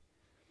story.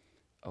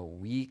 A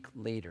week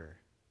later,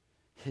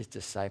 his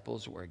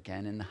disciples were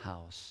again in the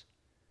house,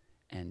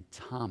 and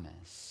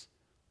Thomas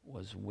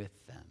was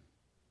with them.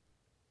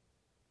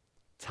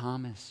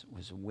 Thomas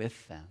was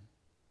with them.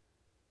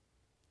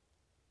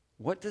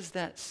 What does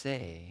that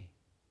say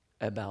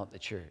about the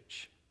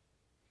church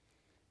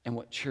and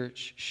what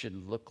church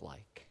should look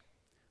like?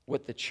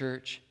 What the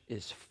church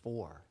is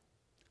for?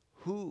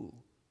 Who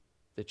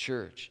the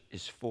church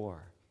is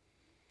for?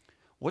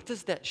 What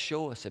does that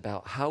show us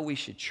about how we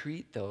should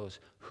treat those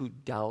who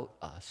doubt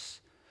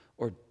us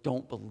or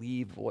don't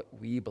believe what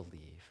we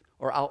believe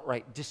or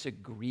outright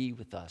disagree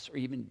with us or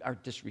even are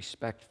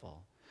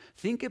disrespectful?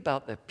 Think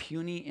about the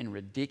puny and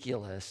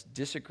ridiculous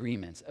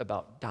disagreements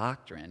about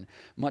doctrine,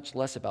 much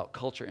less about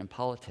culture and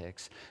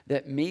politics,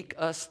 that make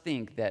us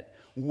think that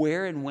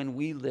where and when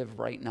we live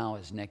right now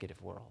is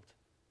negative world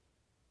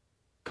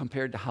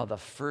compared to how the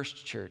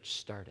first church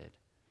started.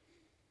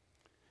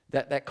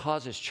 That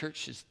causes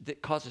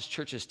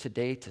churches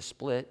today to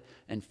split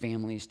and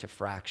families to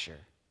fracture.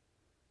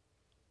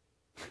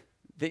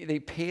 They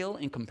pale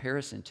in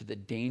comparison to the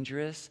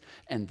dangerous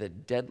and the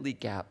deadly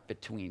gap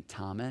between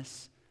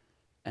Thomas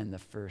and the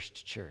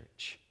first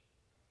church.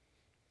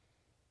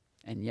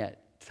 And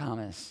yet,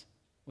 Thomas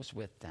was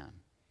with them.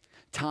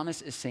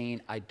 Thomas is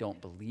saying, I don't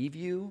believe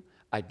you.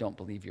 I don't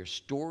believe your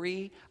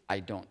story. I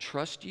don't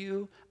trust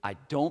you. I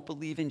don't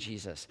believe in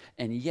Jesus.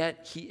 And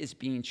yet, he is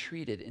being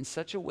treated in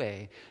such a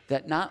way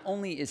that not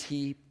only is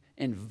he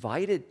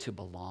invited to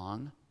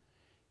belong,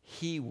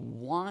 he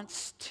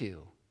wants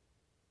to.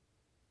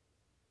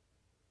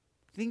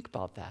 Think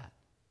about that.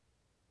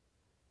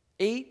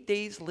 8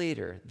 days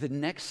later, the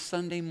next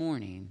Sunday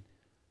morning,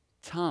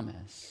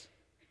 Thomas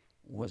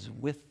was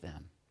with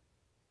them.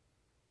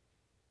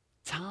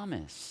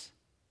 Thomas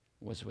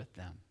was with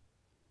them.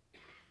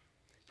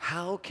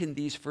 How can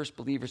these first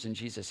believers in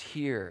Jesus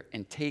hear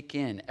and take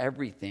in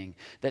everything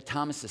that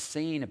Thomas is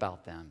saying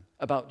about them,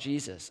 about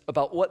Jesus,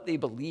 about what they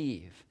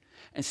believe,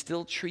 and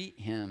still treat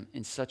him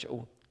in such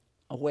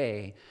a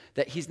way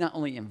that he's not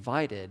only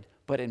invited,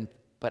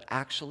 but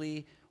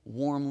actually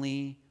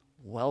warmly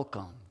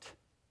welcomed?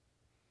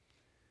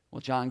 Well,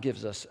 John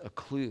gives us a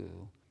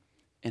clue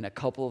in a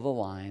couple of the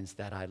lines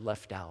that I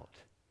left out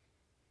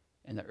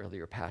in the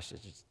earlier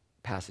passages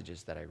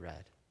that I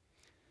read.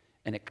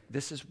 And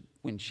this is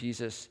when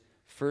Jesus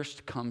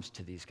first comes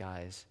to these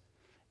guys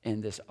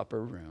in this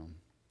upper room.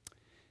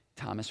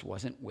 Thomas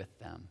wasn't with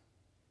them.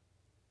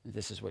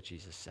 This is what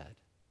Jesus said.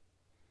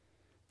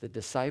 The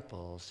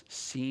disciples,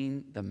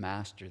 seeing the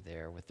master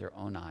there with their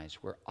own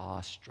eyes, were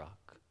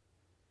awestruck.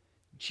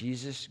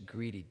 Jesus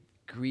greeted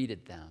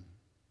them.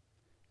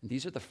 And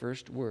these are the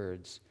first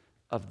words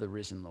of the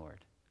risen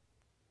Lord.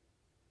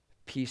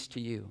 Peace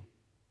to you.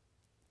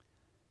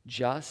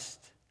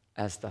 Just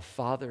as the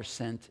Father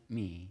sent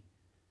me,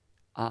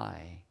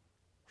 I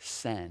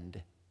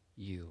send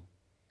you.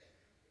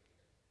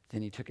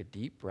 Then he took a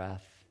deep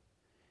breath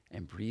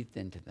and breathed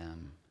into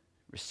them,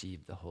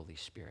 received the Holy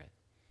Spirit.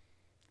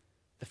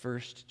 The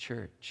first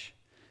church,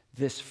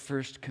 This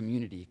first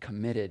community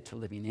committed to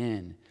living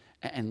in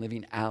and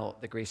living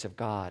out the grace of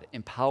God,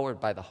 empowered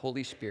by the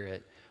Holy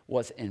Spirit,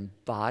 was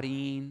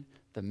embodying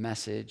the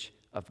message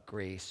of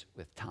grace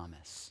with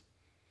Thomas.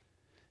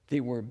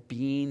 They were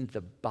being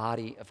the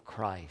body of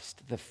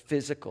Christ, the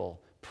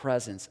physical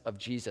presence of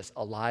Jesus,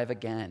 alive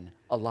again,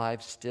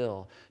 alive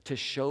still, to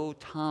show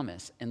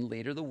Thomas and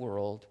later the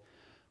world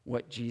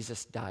what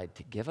Jesus died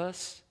to give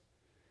us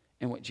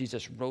and what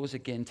Jesus rose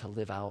again to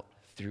live out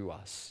through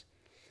us.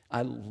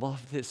 I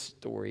love this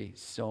story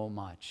so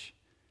much.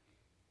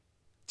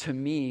 To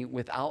me,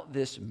 without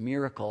this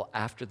miracle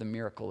after the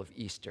miracle of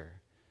Easter,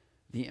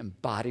 the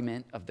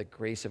embodiment of the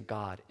grace of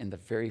God in the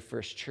very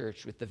first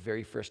church with the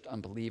very first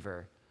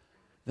unbeliever,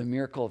 the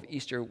miracle of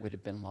Easter would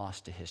have been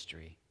lost to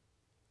history.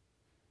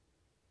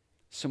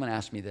 Someone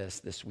asked me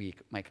this week,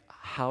 Mike,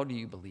 how do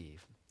you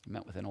believe? I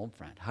met with an old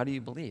friend. How do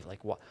you believe? Like,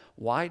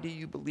 why do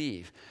you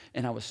believe?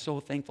 And I was so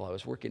thankful I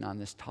was working on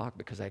this talk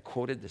because I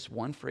quoted this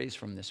one phrase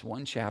from this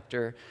one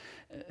chapter.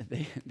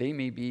 They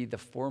may be the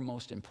four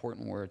most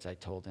important words, I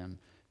told him,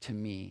 to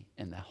me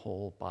in the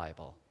whole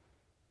Bible.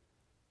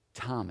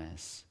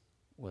 Thomas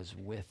was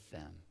with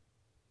them.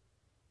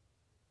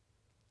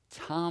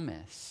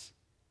 Thomas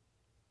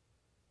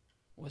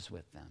was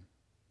with them.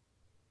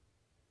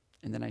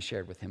 And then I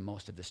shared with him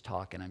most of this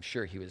talk, and I'm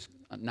sure he was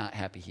not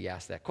happy he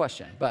asked that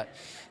question. But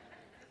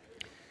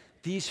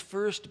these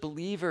first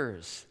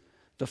believers,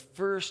 the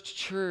first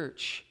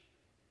church,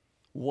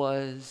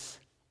 was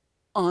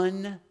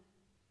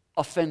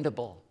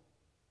unoffendable.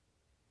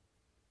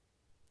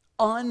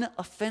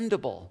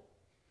 Unoffendable.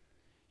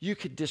 You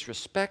could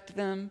disrespect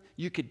them.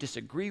 You could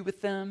disagree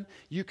with them.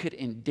 You could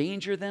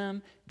endanger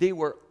them. They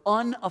were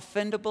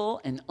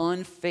unoffendable and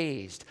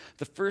unfazed.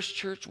 The first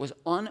church was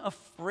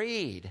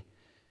unafraid.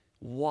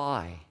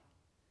 Why?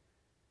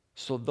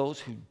 So those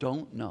who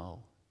don't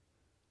know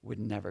would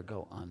never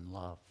go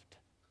unloved.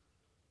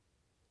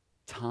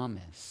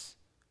 Thomas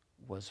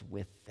was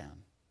with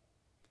them.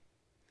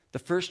 The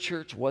first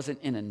church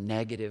wasn't in a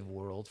negative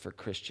world for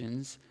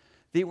Christians.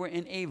 They were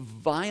in a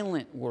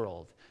violent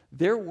world.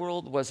 Their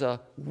world was a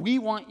we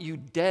want you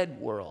dead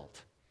world.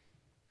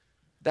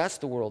 That's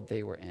the world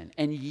they were in.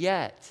 And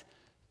yet,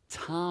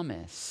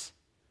 Thomas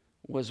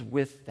was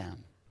with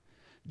them,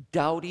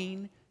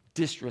 doubting,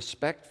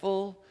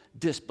 disrespectful,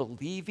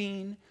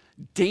 disbelieving,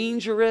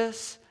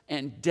 dangerous,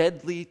 and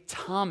deadly.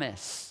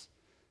 Thomas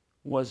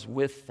was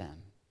with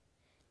them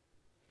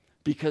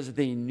because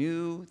they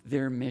knew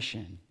their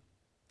mission.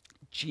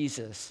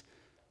 Jesus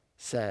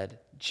said,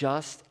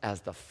 just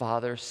as the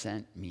Father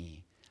sent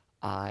me,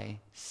 I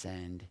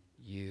send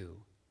you.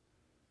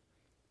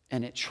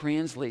 And it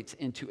translates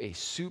into a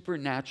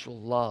supernatural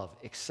love,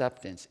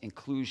 acceptance,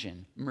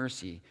 inclusion,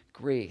 mercy,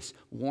 grace,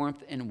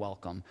 warmth, and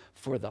welcome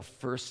for the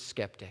first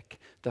skeptic,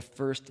 the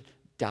first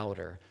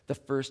doubter, the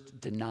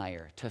first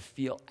denier, to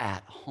feel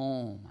at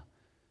home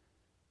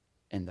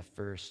in the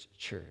first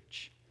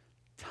church.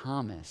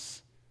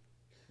 Thomas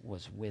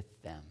was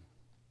with them.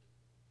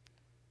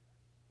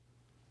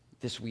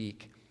 This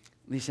week,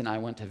 Lisa and I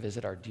went to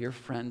visit our dear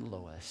friend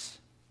Lois.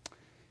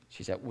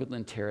 She's at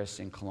Woodland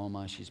Terrace in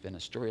Coloma. She's been a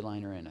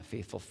storyliner and a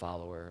faithful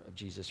follower of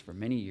Jesus for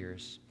many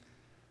years.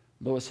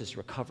 Lois is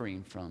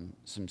recovering from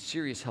some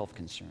serious health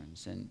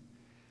concerns. And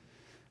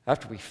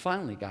after we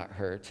finally got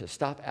her to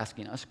stop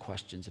asking us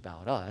questions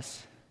about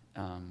us,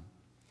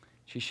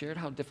 she shared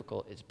how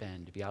difficult it's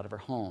been to be out of her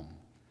home,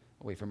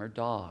 away from her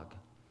dog,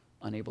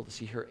 unable to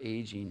see her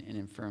aging and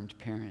infirmed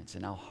parents,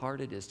 and how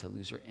hard it is to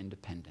lose her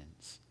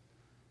independence.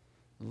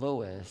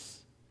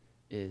 Lois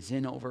is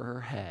in over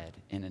her head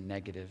in a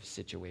negative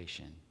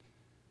situation.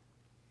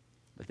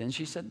 But then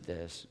she said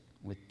this,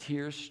 with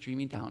tears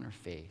streaming down her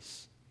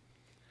face,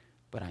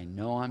 but I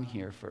know I'm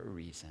here for a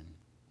reason.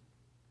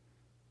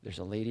 There's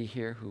a lady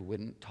here who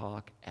wouldn't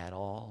talk at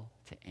all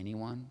to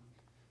anyone,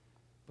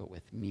 but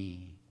with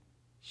me,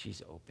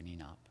 she's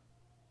opening up.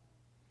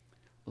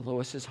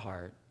 Lois's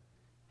heart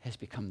has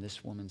become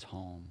this woman's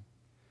home,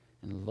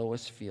 and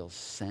Lois feels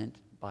sent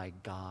by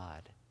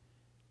God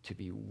to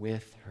be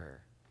with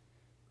her.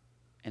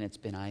 And it's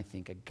been, I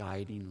think, a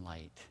guiding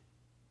light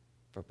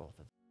for both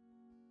of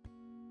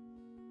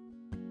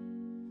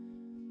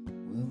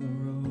them. Well, the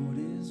road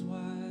is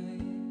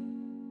wide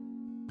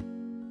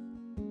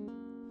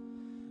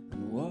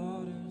and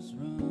waters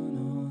run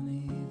on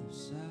either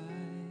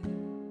side,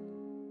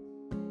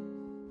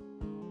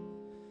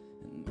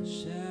 and my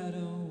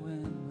shadow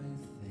went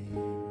with their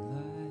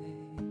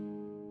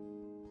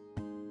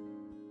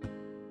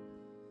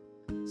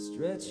light,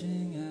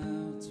 stretching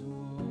out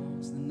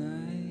towards the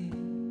night.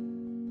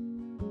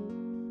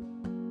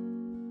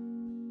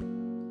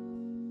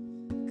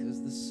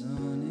 'Cause the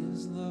sun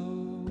is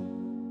low,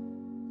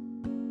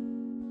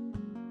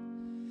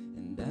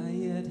 and I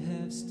yet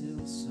have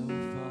still so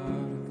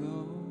far to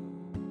go.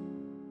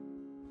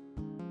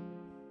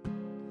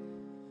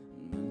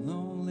 And my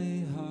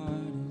lonely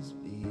heart is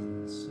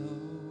beating so,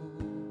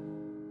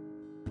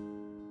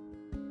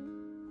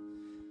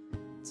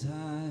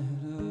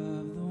 tired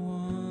of the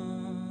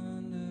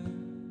wonder,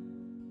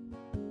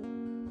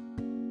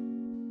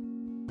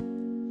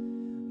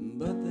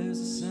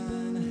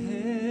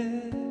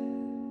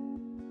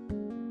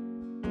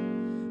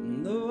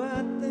 And though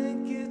I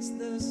think it's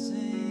the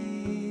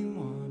same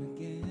one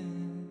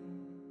again,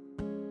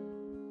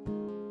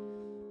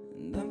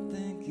 and I'm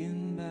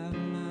thinking about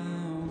my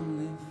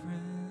only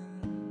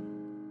friend,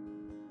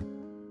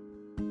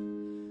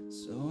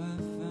 so I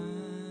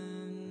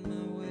find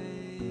my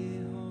way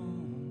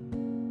home.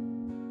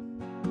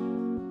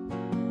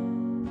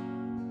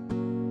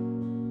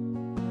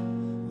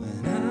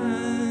 When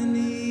I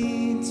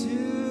need to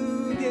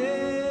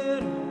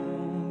get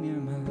home,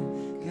 you're my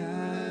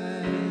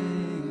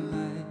guiding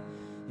light,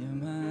 you're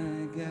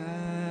my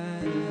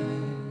guiding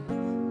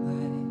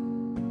light.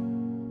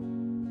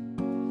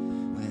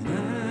 When I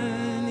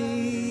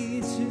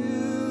need to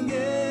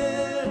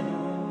get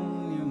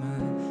home, you're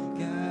my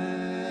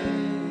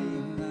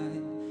guiding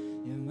light,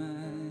 you're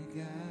my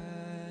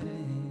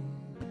guiding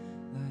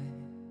light.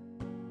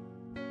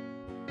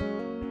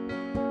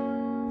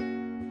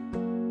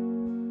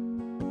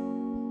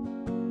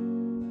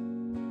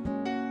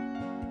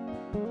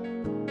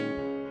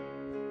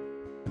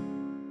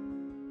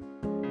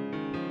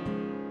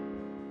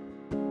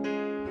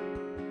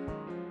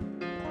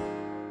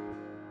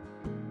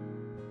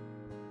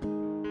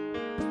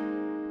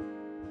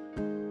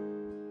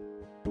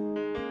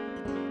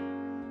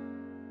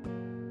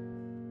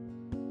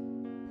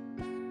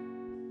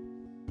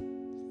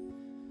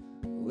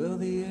 Well,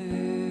 the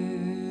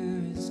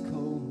air is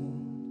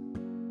cold,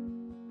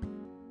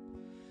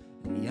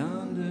 and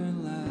yonder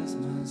lies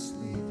my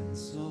sleeping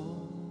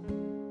soul.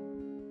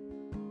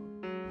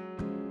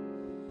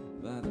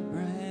 By the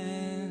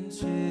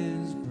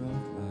branches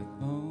broke like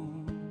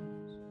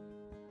bones,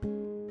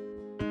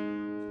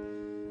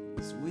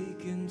 this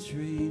weakened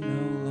tree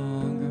no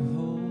longer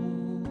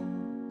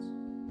holds.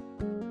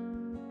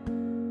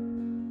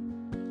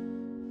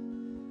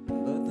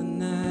 But the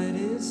night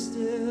is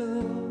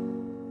still,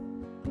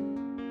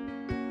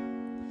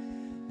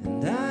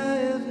 and I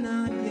have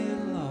not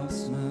yet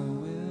lost my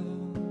will.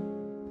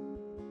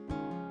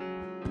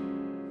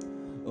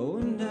 Oh,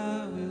 and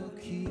I will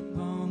keep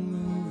on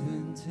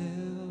moving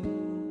till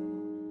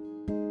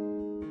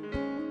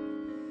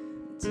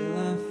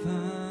I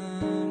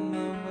find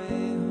my way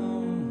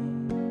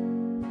home.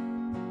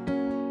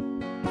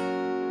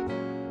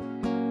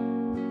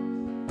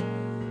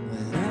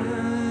 When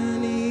I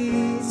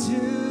need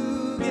to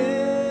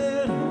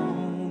get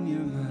home,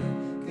 you're my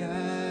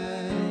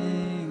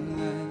guiding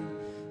light,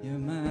 you're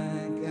my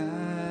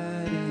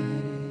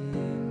guiding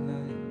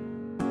light.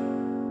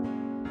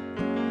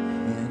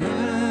 When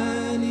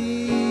I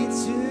need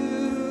to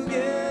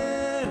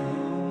get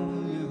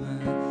home, you're my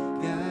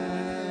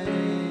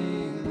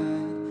guiding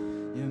light,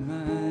 you're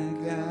my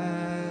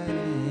guiding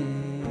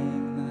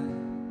light.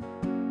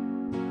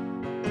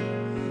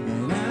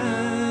 When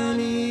I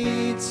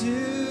need to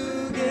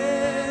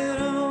get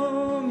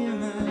home, you're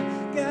my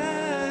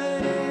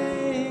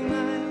guiding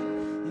light,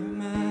 you're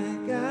my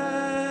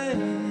guiding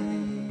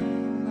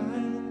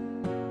light.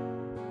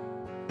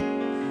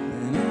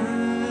 When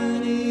I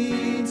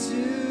need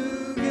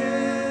to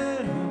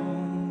get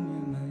home,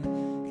 you're my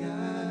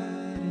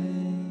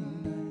guiding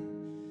light,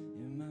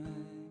 you're my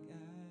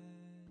guiding.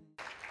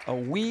 A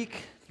week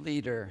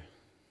later,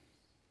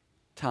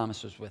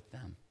 Thomas was with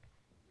them.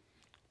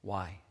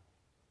 Why?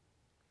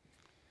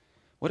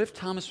 What if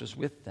Thomas was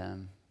with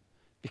them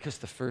because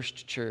the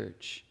first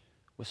church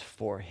was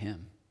for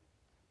him?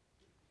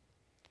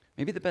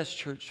 Maybe the best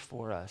church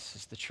for us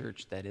is the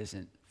church that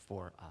isn't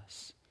for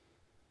us.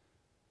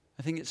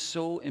 I think it's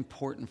so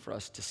important for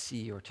us to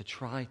see, or to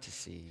try to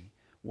see,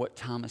 what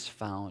Thomas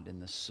found in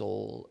the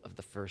soul of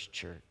the first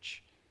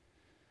church.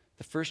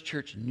 The first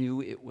church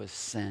knew it was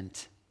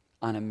sent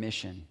on a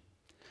mission,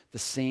 the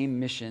same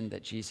mission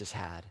that Jesus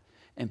had.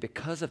 And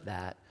because of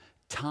that,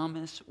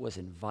 Thomas was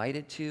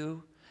invited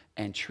to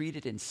and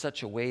treated in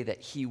such a way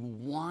that he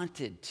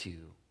wanted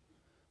to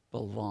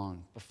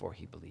belong before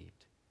he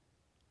believed.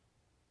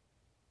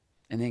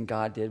 And then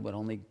God did what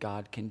only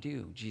God can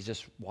do.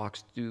 Jesus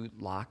walks through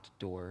locked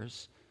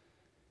doors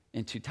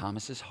into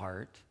Thomas's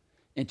heart,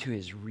 into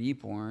his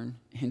reborn,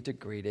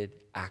 integrated,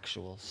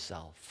 actual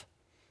self.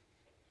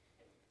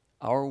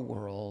 Our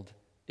world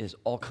is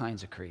all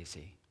kinds of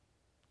crazy.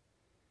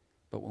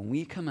 But when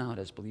we come out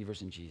as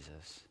believers in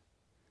Jesus,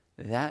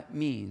 that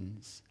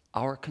means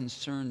our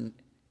concern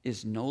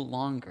is no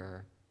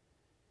longer,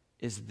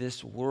 is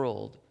this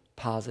world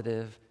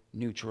positive,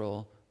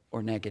 neutral,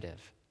 or negative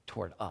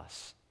toward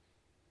us?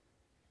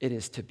 It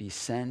is to be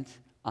sent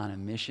on a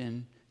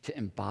mission to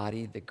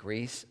embody the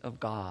grace of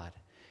God.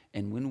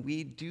 And when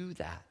we do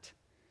that,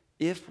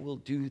 if we'll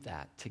do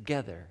that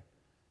together,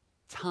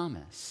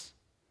 Thomas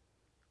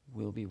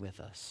will be with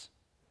us.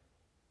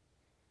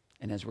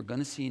 And as we're going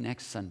to see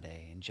next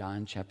Sunday in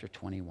John chapter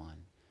 21,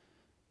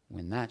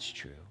 when that's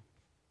true,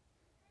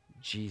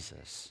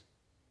 Jesus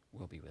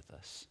will be with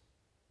us.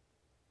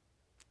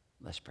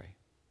 Let's pray.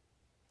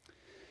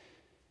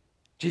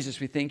 Jesus,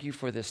 we thank you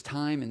for this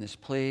time and this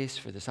place,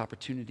 for this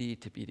opportunity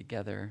to be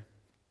together.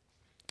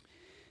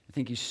 I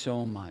thank you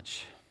so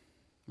much.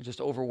 We're just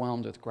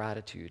overwhelmed with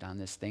gratitude on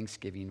this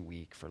Thanksgiving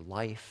week for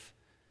life,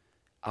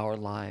 our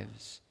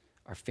lives,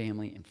 our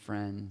family and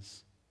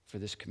friends, for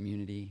this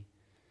community,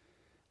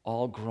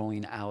 all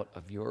growing out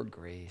of your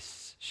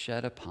grace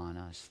shed upon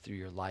us through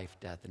your life,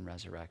 death, and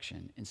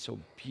resurrection, and so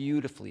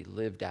beautifully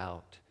lived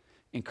out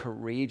and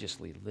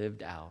courageously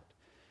lived out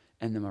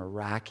in the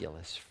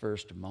miraculous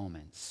first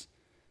moments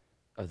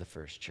of the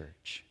first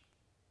church.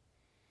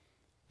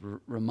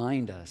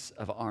 Remind us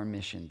of our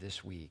mission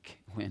this week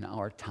when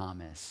our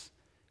Thomas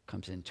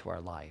comes into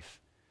our life,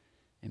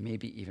 and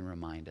maybe even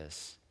remind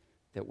us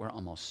that we're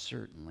almost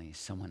certainly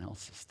someone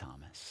else's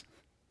Thomas.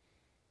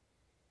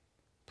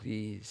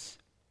 Please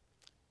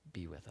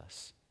be with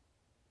us.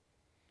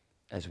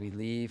 As we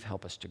leave,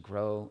 help us to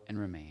grow and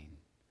remain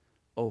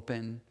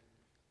open,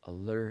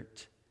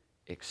 alert,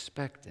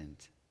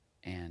 expectant,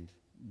 and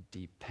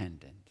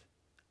dependent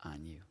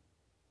on you.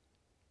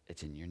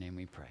 It's in your name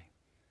we pray.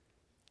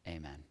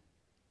 Amen.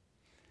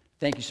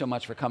 Thank you so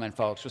much for coming,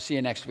 folks. We'll see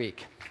you next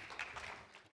week.